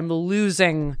like, oh, I'm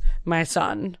losing my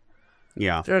son,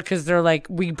 because they're like,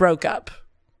 we broke up.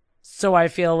 So I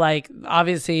feel like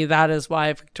obviously that is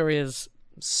why Victoria's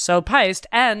so pissed,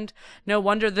 and no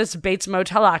wonder this Bates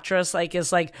Motel actress like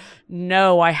is like,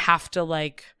 no, I have to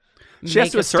like. She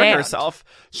has to assert herself.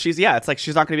 It's like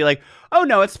she's not going to be like, oh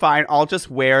no, it's fine. I'll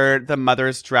just wear the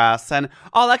mother's dress and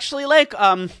I'll actually like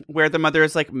wear the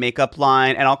mother's like makeup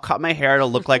line and I'll cut my hair to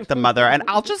look like the mother and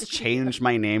I'll just change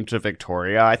my name to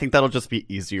Victoria. I think that'll just be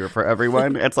easier for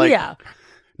everyone. It's like,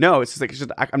 no, it's just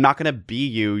like I'm not going to be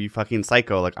you fucking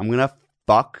psycho. Like I'm going to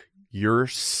fuck your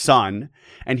son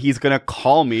and he's going to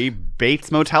call me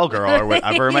Bates Motel Girl or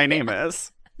whatever my name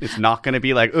is. It's not going to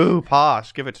be like, ooh,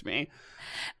 Posh, give it to me.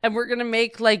 And we're going to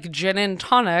make like gin and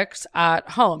tonics at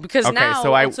home because now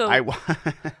so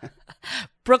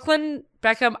Brooklyn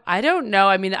Beckham, I don't know.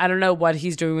 I mean, I don't know what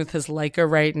he's doing with his Leica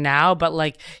right now, but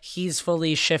like he's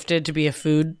fully shifted to be a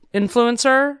food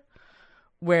influencer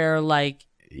where like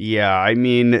Yeah, I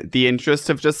mean, the interest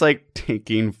of just like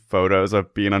taking photos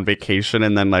of being on vacation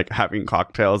and then like having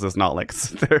cocktails is not like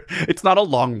it's not a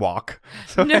long walk.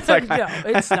 So no, it's like, no,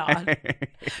 it's not.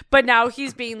 But now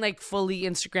he's being like fully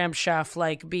Instagram chef,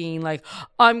 like being like,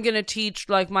 I'm gonna teach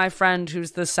like my friend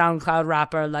who's the SoundCloud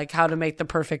rapper like how to make the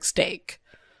perfect steak.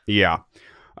 Yeah.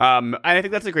 And I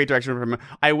think that's a great direction for him.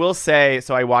 I will say,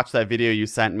 so I watched that video you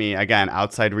sent me, again,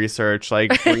 outside research,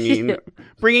 like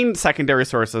bringing secondary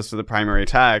sources to the primary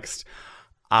text.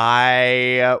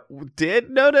 I did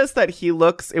notice that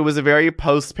it was a very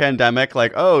post-pandemic,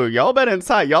 like, oh, y'all been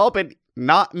inside. Y'all been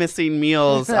not missing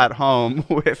meals at home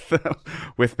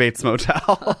with Bates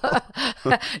Motel.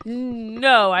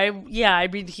 No, I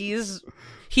mean,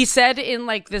 he said in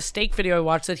like the steak video I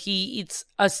watched that he eats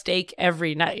a steak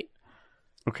every night.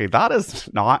 Okay, that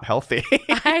is not healthy.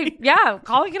 Calling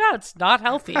it out, it's not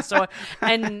healthy. So,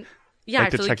 and yeah,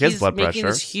 like I feel like his he's blood making pressure.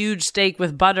 this huge steak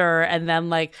with butter, and then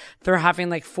like they're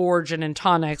having like 4 gin and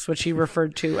tonics, which he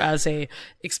referred to as a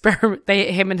experiment.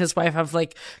 Him and his wife have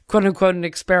like quote unquote an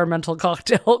experimental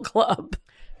cocktail club.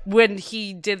 When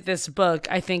he did this book,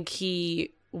 I think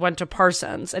he went to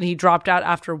Parsons, and he dropped out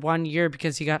after 1 year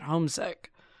because he got homesick.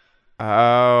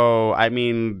 Oh, I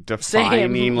mean,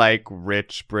 defining Same. like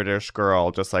rich British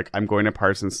girl, just like I'm going to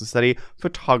Parsons to study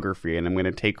photography and I'm going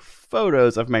to take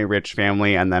photos of my rich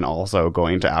family and then also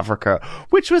going to Africa,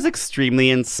 which was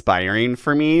extremely inspiring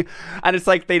for me. And it's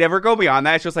like they never go beyond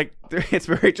that. It's just like, it's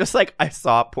very just like I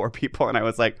saw poor people and I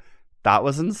was like, that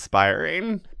was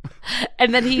inspiring.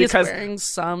 And then he is wearing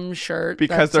some shirt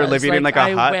because that they're says, living in like a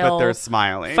I hut, but will they're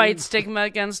smiling. Fight stigma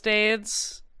against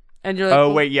AIDS. And you're like,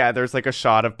 oh wait, yeah. There's like a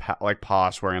shot of like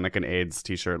Posh wearing like an AIDS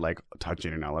t-shirt, like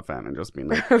touching an elephant, and just being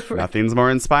like, "Nothing's more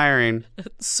inspiring."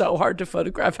 It's so hard to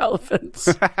photograph elephants.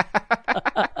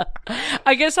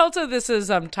 I guess also this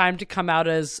is time to come out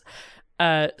as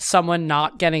someone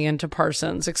not getting into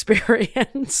Parsons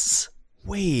experience.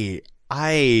 Wait,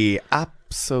 I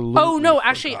absolutely. Oh no,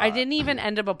 actually, forgot. I didn't even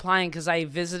end up applying because I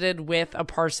visited with a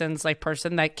Parsons like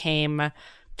person that came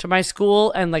to my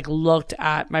school and like looked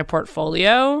at my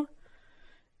portfolio.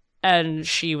 And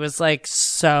she was like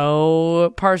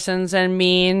so Parsons and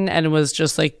mean and was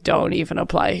just like, don't even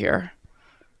apply here.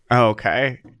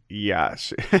 Okay. Yeah.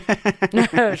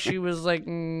 She was like,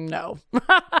 no.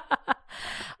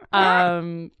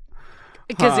 Because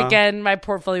again, my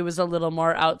portfolio was a little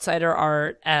more outsider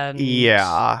art and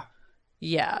yeah.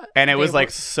 And it was like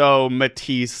so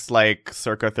Matisse, like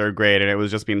circa third grade, and it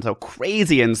was just being so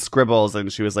crazy and scribbles.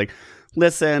 And she was like,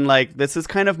 listen, like this is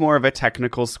kind of more of a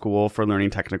technical school for learning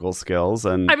technical skills.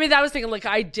 And I mean, that was thinking like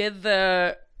I did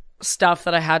the stuff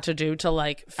that I had to do to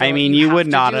like I mean, you would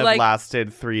not have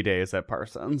lasted 3 days at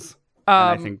Parsons.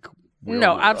 And I think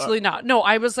no, absolutely not. No,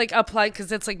 I was like applied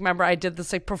because it's like, remember I did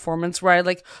this like performance where I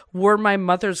like wore my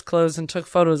mother's clothes and took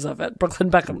photos of it, Brooklyn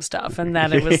Beckham stuff. And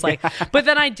then it was like, but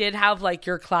then I did have like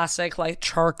your classic like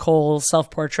charcoal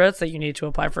self-portraits that you need to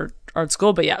apply for art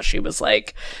school. But yeah, she was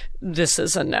like, this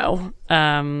is a no.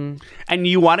 And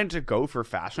you wanted to go for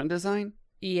fashion design?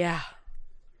 Yeah.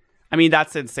 I mean,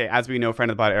 that's insane. As we know, friend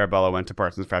of the pod, Arabella went to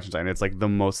Parsons Fashion Design. It's like the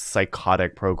most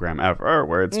psychotic program ever,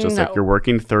 where it's just like you're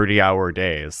working 30-hour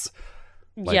days.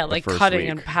 Like cutting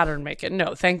and pattern making.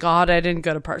 No, thank God I didn't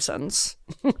go to Parsons.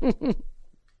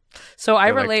 So I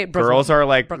relate.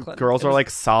 Like, Brooklyn, girls are like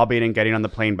sobbing and getting on the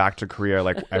plane back to Korea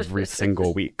like every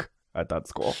single week at that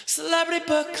school. Celebrity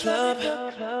Book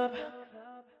Club.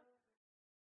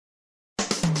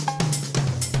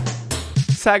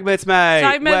 Segments, mate.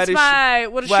 Segments, mate.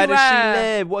 What does she wear? Where does she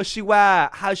live? What does she wear?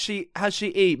 How's she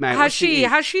eat, mate? How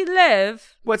she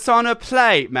live? What's on her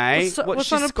plate, mate? What's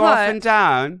she on her scarfing plate?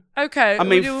 down? Okay. I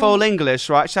mean, full English,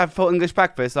 right? She have full English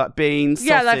breakfast, like beans,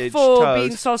 sausage, like full toast.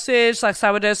 bean sausage, like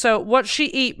sourdough. So what she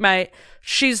eat, mate?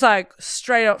 She's like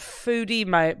straight up foodie,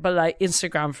 mate, but like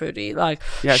Instagram foodie. Like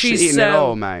she's eating it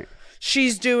all, mate.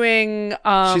 She's doing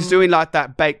she's doing like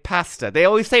that baked pasta. They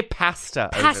always say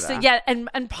pasta over there. yeah, and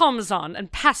parmesan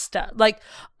and pasta. Like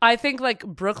I think like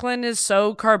Brooklyn is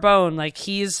so Carbone. Like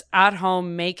he's at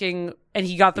home making, and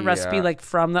he got the recipe like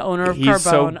from the owner of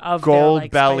Carbone of gold their,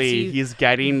 like, belly. spicy He's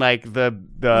getting like the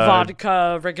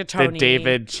vodka rigatoni, the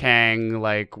David Chang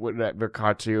like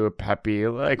ricotta peppy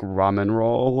like ramen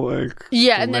roll. Like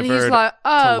and then he's like,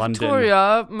 oh, London.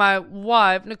 Victoria, my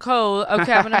wife Nicole.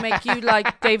 Okay, I'm gonna make you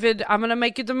like David. I'm gonna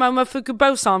make you the Momofuku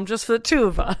bosom just for the two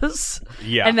of us.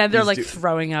 Yeah, and then they're like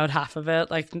throwing out half of it.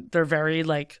 Like they're very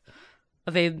like.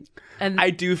 And I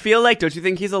do feel like, don't you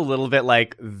think he's a little bit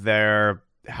like their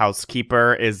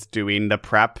housekeeper is doing the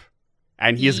prep.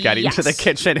 And he's getting to the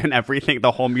kitchen and everything.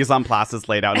 The whole mise en place is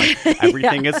laid out. And, like,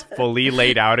 everything is fully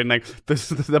laid out. And like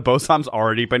the bosam's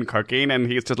already been cooking.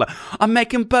 And he's just like, I'm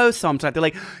making bosam. They're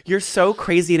like, you're so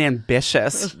crazy and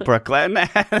ambitious, Brooklyn.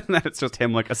 And then it's just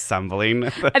him like assembling.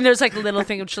 And there's like a little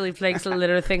thing of chili flakes, a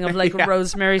little thing of like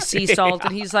rosemary sea salt.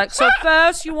 And he's like, so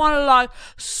first you want to like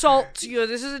salt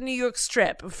this is a New York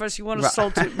strip. First you want to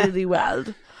salt it really well.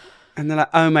 And they're like,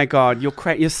 oh my God,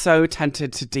 you're so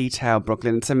attentive to detail,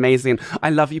 Brooklyn. It's amazing. I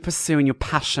love you pursuing your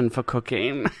passion for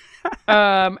cooking.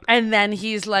 And then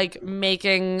he's like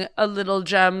making a little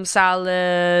gem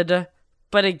salad.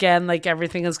 But again, like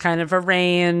everything is kind of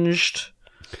arranged.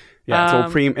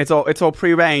 Yeah, it's all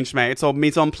pre-arranged, mate. It's all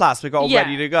mise en place. We got all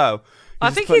ready to go.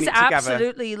 I think he's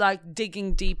absolutely like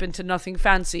digging deep into nothing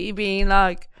fancy, being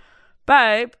like,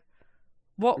 babe,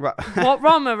 what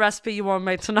ramen recipe you want to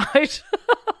make tonight?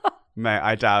 Mate,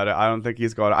 I doubt it. I don't think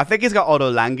he's got it. I think he's got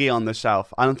Otto Lange on the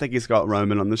shelf. I don't think he's got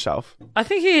Roman on the shelf. I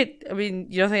think you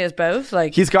don't think it's both?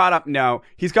 Like he's got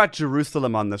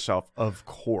Jerusalem on the shelf, of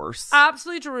course.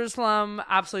 Absolutely Jerusalem,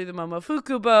 absolutely the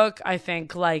Momofuku book. I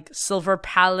think like Silver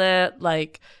Palette,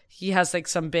 like he has like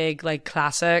some big like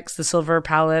classics. The Silver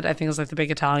Palette, I think, is like the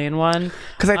big Italian one.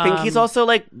 Because I think he's also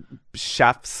like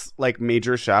chefs, like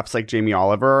major chefs, like Jamie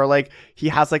Oliver. Or, like he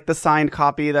has like the signed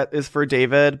copy that is for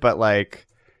David, but like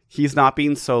he's not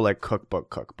being so like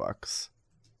cookbooks.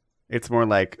 It's more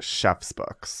like chef's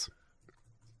books.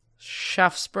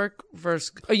 Chef's book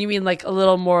versus. Oh, you mean like a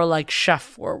little more like chef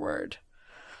forward?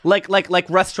 Like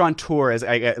restaurateur is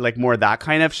like more that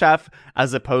kind of chef,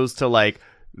 as opposed to like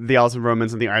the Alison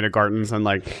Romans and the Ida Gartens and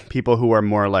like people who are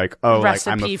more like, oh, like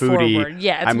I'm a foodie. Forward.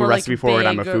 Yeah, it's I'm more a recipe like forward.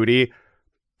 I'm a foodie.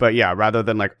 But yeah, rather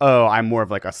than like, oh, I'm more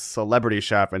of like a celebrity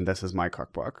chef and this is my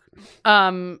cookbook.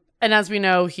 And as we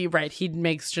know, he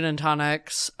makes gin and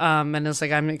tonics, and is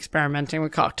like, I'm experimenting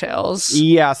with cocktails.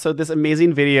 Yeah, so this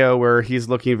amazing video where he's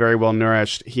looking very well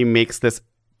nourished, he makes this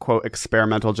quote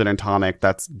experimental gin and tonic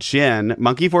that's gin,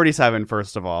 Monkey 47,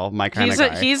 first of all, my kind of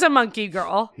guy. He's a monkey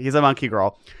girl. He's a monkey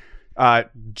girl.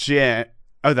 Gin.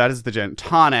 Oh, that is the gin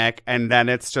tonic, and then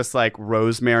it's just like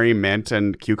rosemary, mint,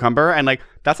 and cucumber, and like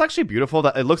that's actually beautiful.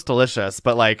 That it looks delicious,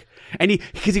 but like, and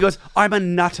because he goes, I'm a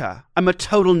nutter, I'm a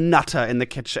total nutter in the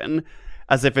kitchen,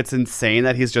 as if it's insane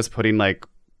that he's just putting like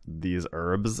these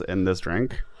herbs in this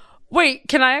drink. Wait,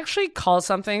 can I actually call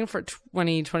something for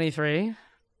 2023?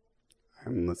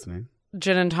 I'm listening.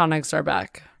 Gin and tonics are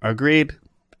back. Agreed.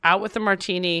 Out with the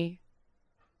martini.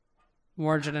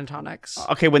 More gin and tonics.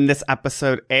 Okay, when this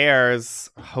episode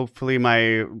airs, hopefully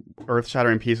my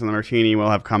earth-shattering piece on the martini will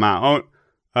have come out.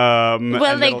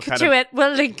 We'll link to it.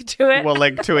 We'll link to it. We'll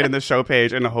link to it in the show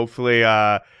page, and hopefully,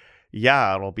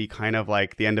 it'll be kind of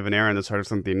like the end of an era and the start of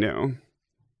something new.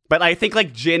 But I think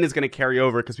like gin is going to carry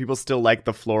over because people still like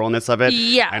the floralness of it,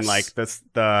 and like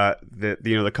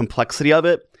the complexity of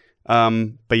it.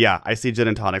 But yeah, I see gin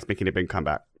and tonics making a big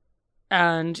comeback.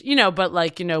 And, but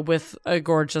like, with a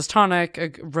gorgeous tonic,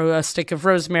 a stick of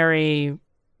rosemary,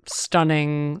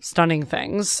 stunning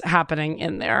things happening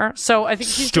in there. So I think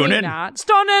he's doing that.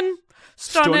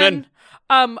 Stunning.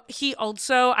 He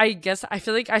also, I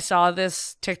feel like I saw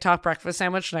this TikTok breakfast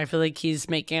sandwich, and I feel like he's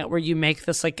making it where you make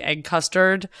this like egg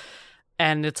custard,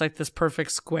 and it's like this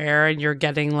perfect square, and you're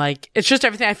getting like, it's just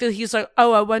everything. I feel like he's like,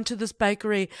 oh, I went to this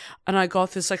bakery, and I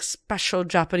got this like special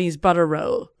Japanese butter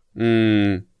roll.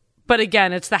 But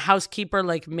again, it's the housekeeper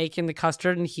like making the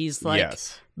custard, and he's like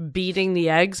beating the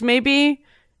eggs maybe,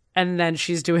 and then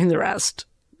she's doing the rest.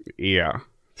 Yeah.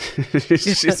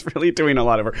 She's really doing a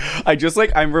lot of her.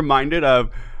 I'm reminded of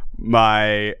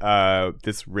my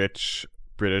this rich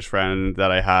British friend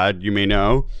that I had, you may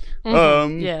know.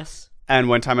 Yes. And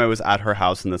one time I was at her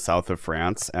house in the south of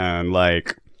France, and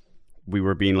like we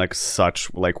were being like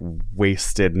such like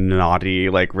wasted, naughty,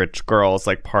 like rich girls,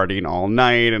 like partying all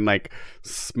night and like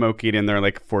smoking in their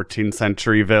like 14th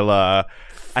century villa.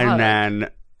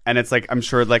 And it's like, I'm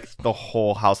sure like the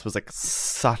whole house was like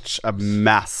such a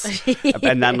mess.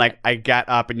 And then like I get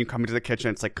up and you come into the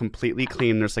kitchen, it's like completely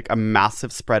clean. There's like a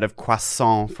massive spread of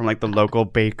croissant from like the local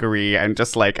bakery, and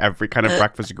just like every kind of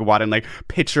breakfast you go out, and like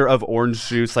pitcher of orange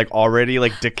juice, like already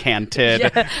like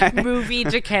decanted. Movie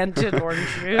decanted orange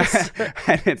juice.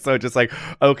 And it's so just like,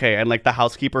 okay. And like the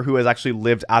housekeeper who has actually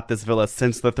lived at this villa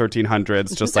since the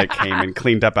 1300s just like came and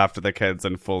cleaned up after the kids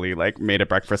and fully like made a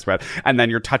breakfast spread. And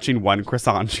then you're touching one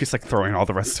croissant, she's like throwing all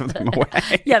the rest of them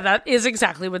away. Yeah, that is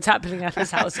exactly what's happening at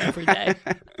his house every day.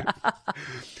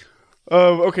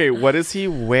 Okay, what does he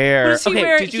wear?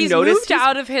 Did you notice moved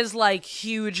out of his like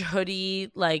huge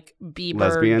hoodie, like Bieber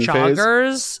lesbian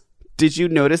joggers? Did you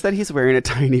notice that he's wearing a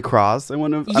tiny cross in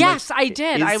one of? Yes, I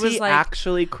did. Is was he like,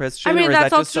 actually Christian, I mean, or is that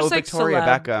that's just so also just, like, Victoria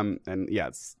celeb. Beckham? And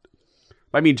yes,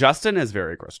 I mean Justin is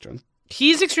very Christian.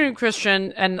 he's extremely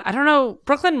Christian, and I don't know.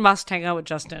 Brooklyn must hang out with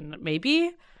Justin,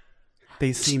 maybe.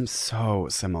 They seem so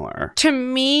similar. To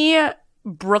me,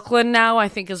 Brooklyn now I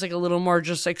think is like a little more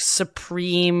just like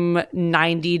supreme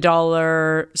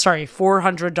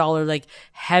 $400 like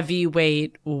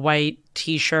heavyweight white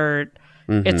t-shirt.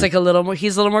 It's like a little more.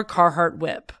 He's a little more Carhartt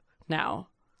whip now.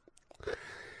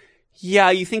 Yeah,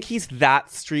 you think he's that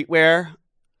streetwear?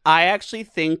 I actually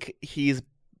think he's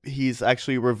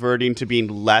actually reverting to being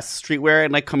less streetwear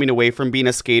and like coming away from being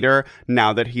a skater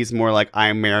now that he's more like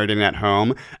I'm married and at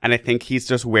home. And I think he's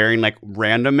just wearing like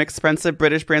random expensive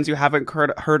British brands you haven't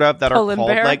heard of that Pull are and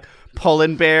called Bear. like Pull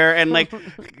and Bear and like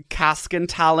Cask and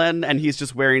Talon. And he's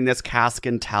just wearing this Cask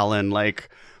and Talon like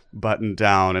button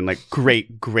down and like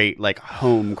great like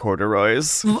home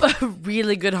corduroys.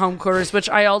 Really good home quarters, which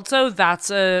I also that's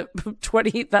one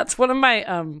of my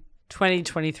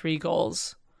 2023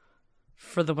 goals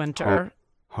for the winter.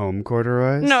 Home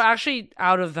corduroys? No, actually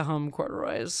out of the home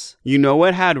corduroys. You know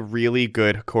what had really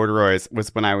good corduroys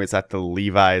was when I was at the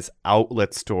Levi's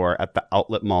outlet store at the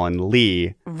outlet mall in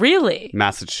Lee, Really?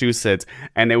 Massachusetts.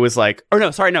 And it was like,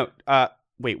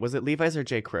 wait, was it Levi's or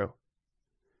J. Crew?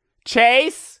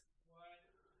 Chase?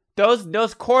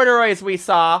 Those corduroys we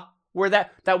saw were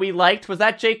that we liked, was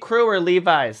that J. Crew or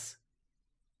Levi's?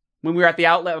 When we were at the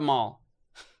outlet mall.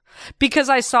 Because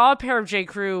I saw a pair of J.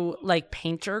 Crew like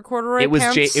painter corduroy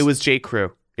pants. It was J.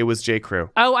 Crew. It was J.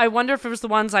 Crew. Oh, I wonder if it was the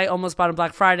ones I almost bought on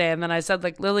Black Friday, and then I said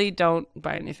like, Lily, don't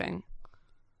buy anything.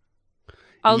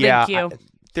 I'll link you.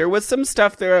 There was some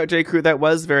stuff there at J. Crew that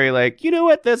was very like, you know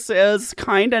what, this is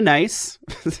kind of nice.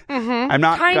 I'm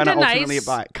not going to ultimately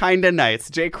buy. Kind of nice.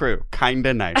 J. Crew, kind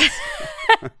of nice.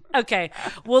 Okay,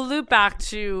 we'll loop back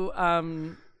to.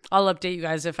 I'll update you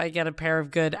guys if I get a pair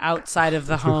of good outside of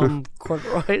the home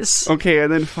corduroys. Okay, and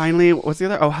then finally, what's the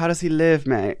other? Oh, how does he live,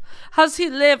 mate? How's he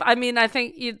live? I mean, I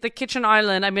think the kitchen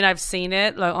island. I mean, I've seen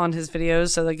it like on his videos,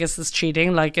 so I guess it's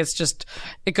cheating. Like it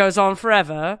goes on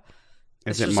forever.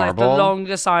 Is it's it just marble? like the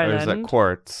longest island. Or is it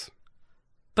quartz?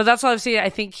 But that's all I've seen. I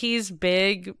think he's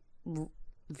big,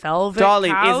 velvet. Dolly,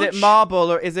 couch. is it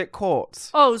marble or is it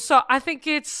quartz? Oh, so I think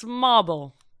it's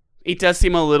marble. It does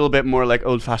seem a little bit more like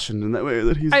old-fashioned in that way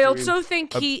that he's. I doing also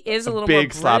think he is a little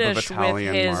big more slab of British with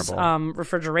Italian his marble.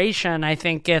 refrigeration. I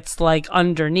think it's like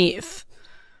underneath.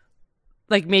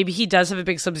 Like maybe he does have a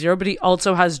big Sub-Zero, but he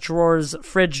also has drawers,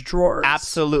 fridge drawers.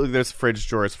 Absolutely, there's fridge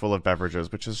drawers full of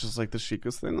beverages, which is just like the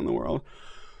chicest thing in the world.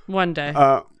 One day.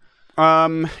 Yeah,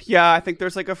 I think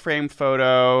there's like a framed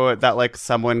photo that like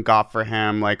someone got for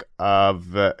him, like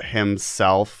of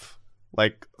himself.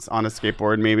 Like on a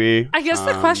skateboard, maybe. I guess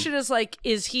the question is like,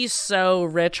 is he so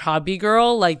rich hobby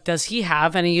girl? Like, does he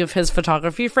have any of his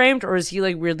photography framed, or is he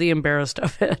like weirdly embarrassed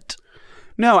of it?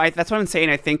 No, that's what I'm saying.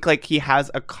 I think like he has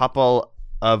a couple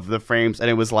of the frames, and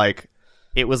it was like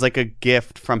a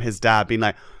gift from his dad, being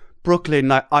like, Brooklyn,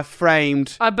 like I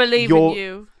framed. I believe in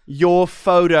you. Your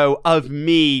photo of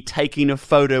me taking a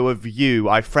photo of you.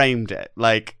 I framed it,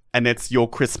 like. And it's your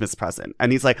Christmas present.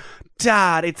 And he's like,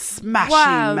 Dad, it's smashing,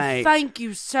 wow, mate. Thank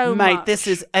you so much. Mate, this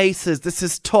is aces. This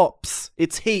is tops.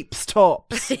 It's heaps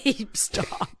tops. Heaps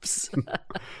tops.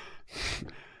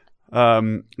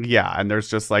 Yeah, and there's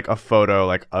just like a photo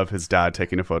like of his dad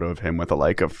taking a photo of him with a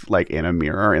like in a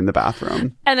mirror in the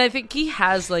bathroom. And I think he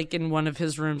has like in one of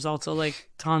his rooms also like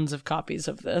tons of copies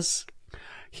of this.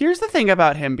 Here's the thing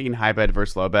about him being high bed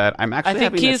versus low bed. I'm actually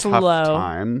having a tough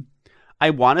time. I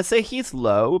want to say he's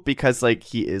low because like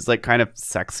he is like kind of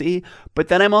sexy, but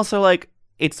then I'm also like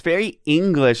it's very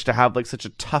English to have like such a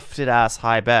tufted ass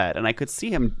high bed, and I could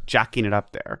see him jacking it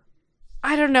up there.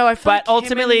 I don't know. I feel but like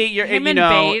ultimately, him and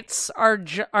Bates are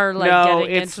like no,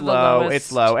 getting it's into low. the lowest.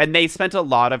 It's low, and they spent a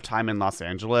lot of time in Los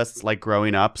Angeles, like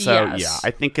growing up. So yes. Yeah, I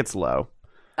think it's low,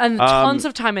 and tons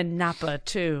of time in Napa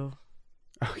too.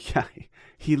 Oh yeah,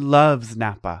 he loves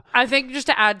Napa. I think just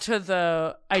to add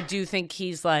to I do think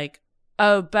he's like,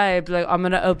 oh babe, like I'm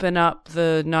gonna open up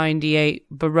the '98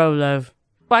 Barolo.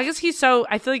 Well, I guess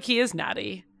I feel like he is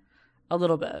natty, a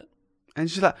little bit. And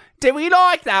she's like, did we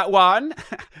like that one?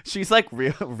 She's like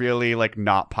really like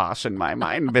not posh in my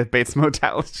mind. Bates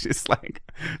Motel. She's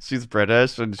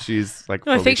British and she's like.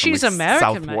 No, I think she's like,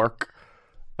 American. Southwark.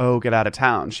 Oh, get out of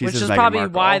town. She's which is Meghan probably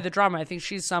Markle. why the drama. I think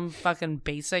she's some fucking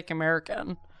basic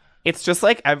American. It's just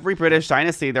like every British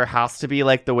dynasty, there has to be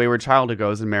like the wayward child who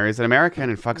goes and marries an American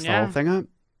and fucks the whole thing up.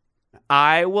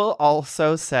 I will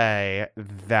also say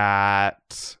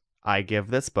that I give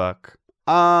this book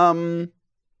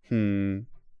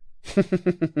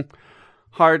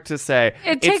hard to say.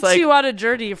 It takes you on a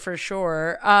journey for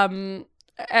sure.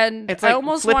 And it's I like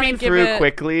almost want to flipping give through it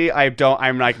quickly.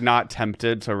 I'm like not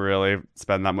tempted to really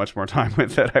spend that much more time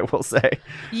with it, I will say.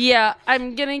 Yeah,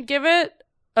 I'm gonna give it.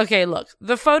 Okay, look,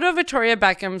 the photo of Victoria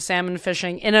Beckham salmon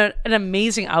fishing in an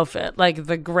amazing outfit, like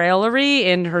the grailery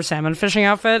in her salmon fishing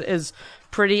outfit is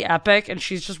pretty epic, and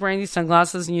she's just wearing these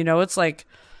sunglasses, and it's like,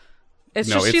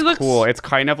 she looks cool. It's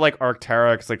kind of like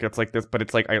Arc'teryx, like it's like this, but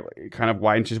it's like kind of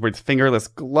wide, and she's wearing fingerless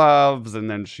gloves, and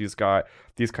then she's got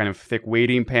these kind of thick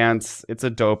wading pants. It's a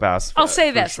dope ass. I'll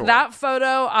say this: sure. that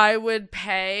photo I would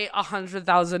pay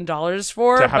 $100,000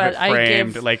 for, to have but it framed, I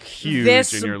give like huge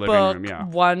this in your living book room. Yeah,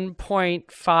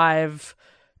 1.5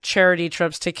 charity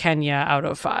trips to Kenya out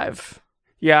of 5.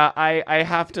 Yeah, I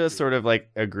have to sort of like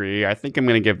agree. I think I'm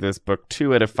going to give this book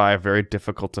 2 out of 5 very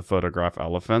difficult to photograph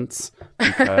elephants,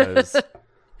 because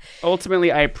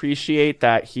ultimately I appreciate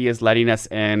that he is letting us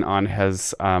in on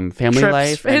his family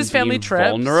life, his and family being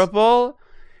trips, vulnerable,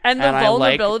 and the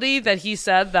vulnerability that he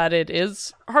said that it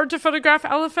is hard to photograph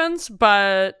elephants,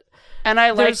 but I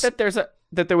like that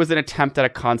there was an attempt at a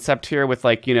concept here with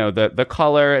like the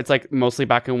color. It's like mostly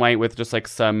black and white with just like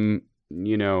some a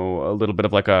little bit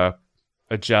of like a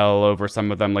gel over some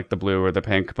of them, like the blue or the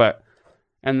pink,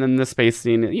 and then the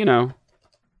spacing,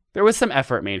 there was some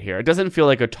effort made here. It doesn't feel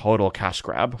like a total cash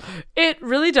grab. It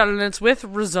really doesn't, and it's with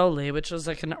Rizzoli, which is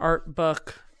like an art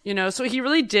book, so he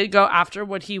really did go after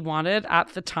what he wanted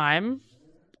at the time.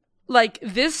 Like,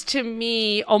 this to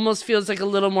me almost feels like a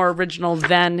little more original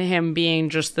than him being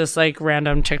just this like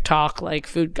random TikTok like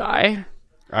food guy.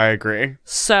 I agree.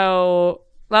 So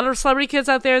a lot of celebrity kids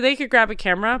out there, they could grab a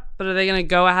camera, but are they going to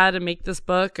go ahead and make this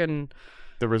book? And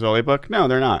the Rizzoli book? No,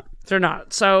 they're not. They're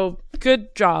not. So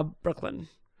good job, Brooklyn.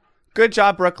 Good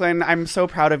job, Brooklyn. I'm so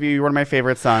proud of you. You're one of my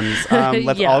favorite sons.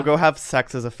 Let's all go have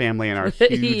sex as a family in our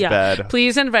huge bed.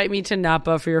 Please invite me to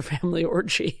Napa for your family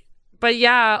orgy. But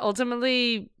yeah,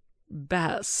 ultimately,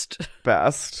 best.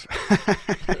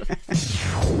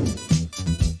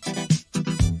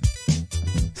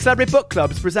 Celebrity Book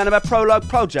Club is presented by Prologue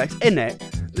Projects, innit?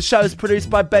 The show is produced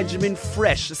by Benjamin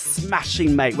Fresh, a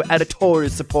smashing mate, with editorial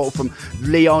support from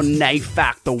Leon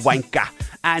Nafak, the wanker,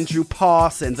 Andrew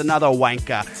Parsons, another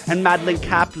wanker, and Madeline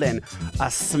Kaplan,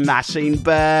 a smashing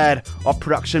bird. Our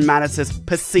production manager is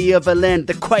Pasia Valent,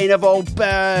 the queen of all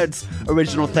birds.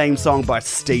 Original theme song by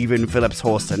Stephen Phillips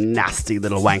Horst, a nasty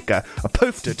little wanker. A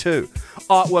poofter too.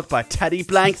 Artwork by Teddy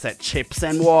Blanks at Chips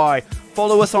NY.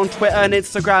 Follow us on Twitter and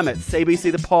Instagram at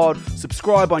CBC The Pod.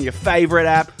 Subscribe on your favourite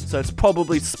app, so it's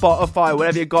probably Spotify,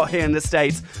 whatever you got here in the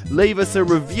States. Leave us a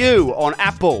review on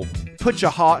Apple. Put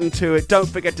your heart into it. Don't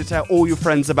forget to tell all your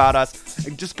friends about us.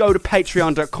 And just go to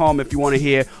patreon.com if you want to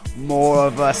hear more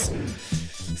of us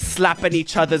slapping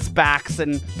each other's backs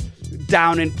and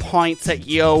downing pints at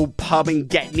your old pub and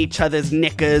getting each other's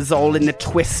knickers all in the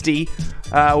twisty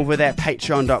over there at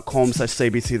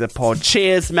patreon.com/CBC The Pod.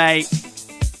 Cheers, mate.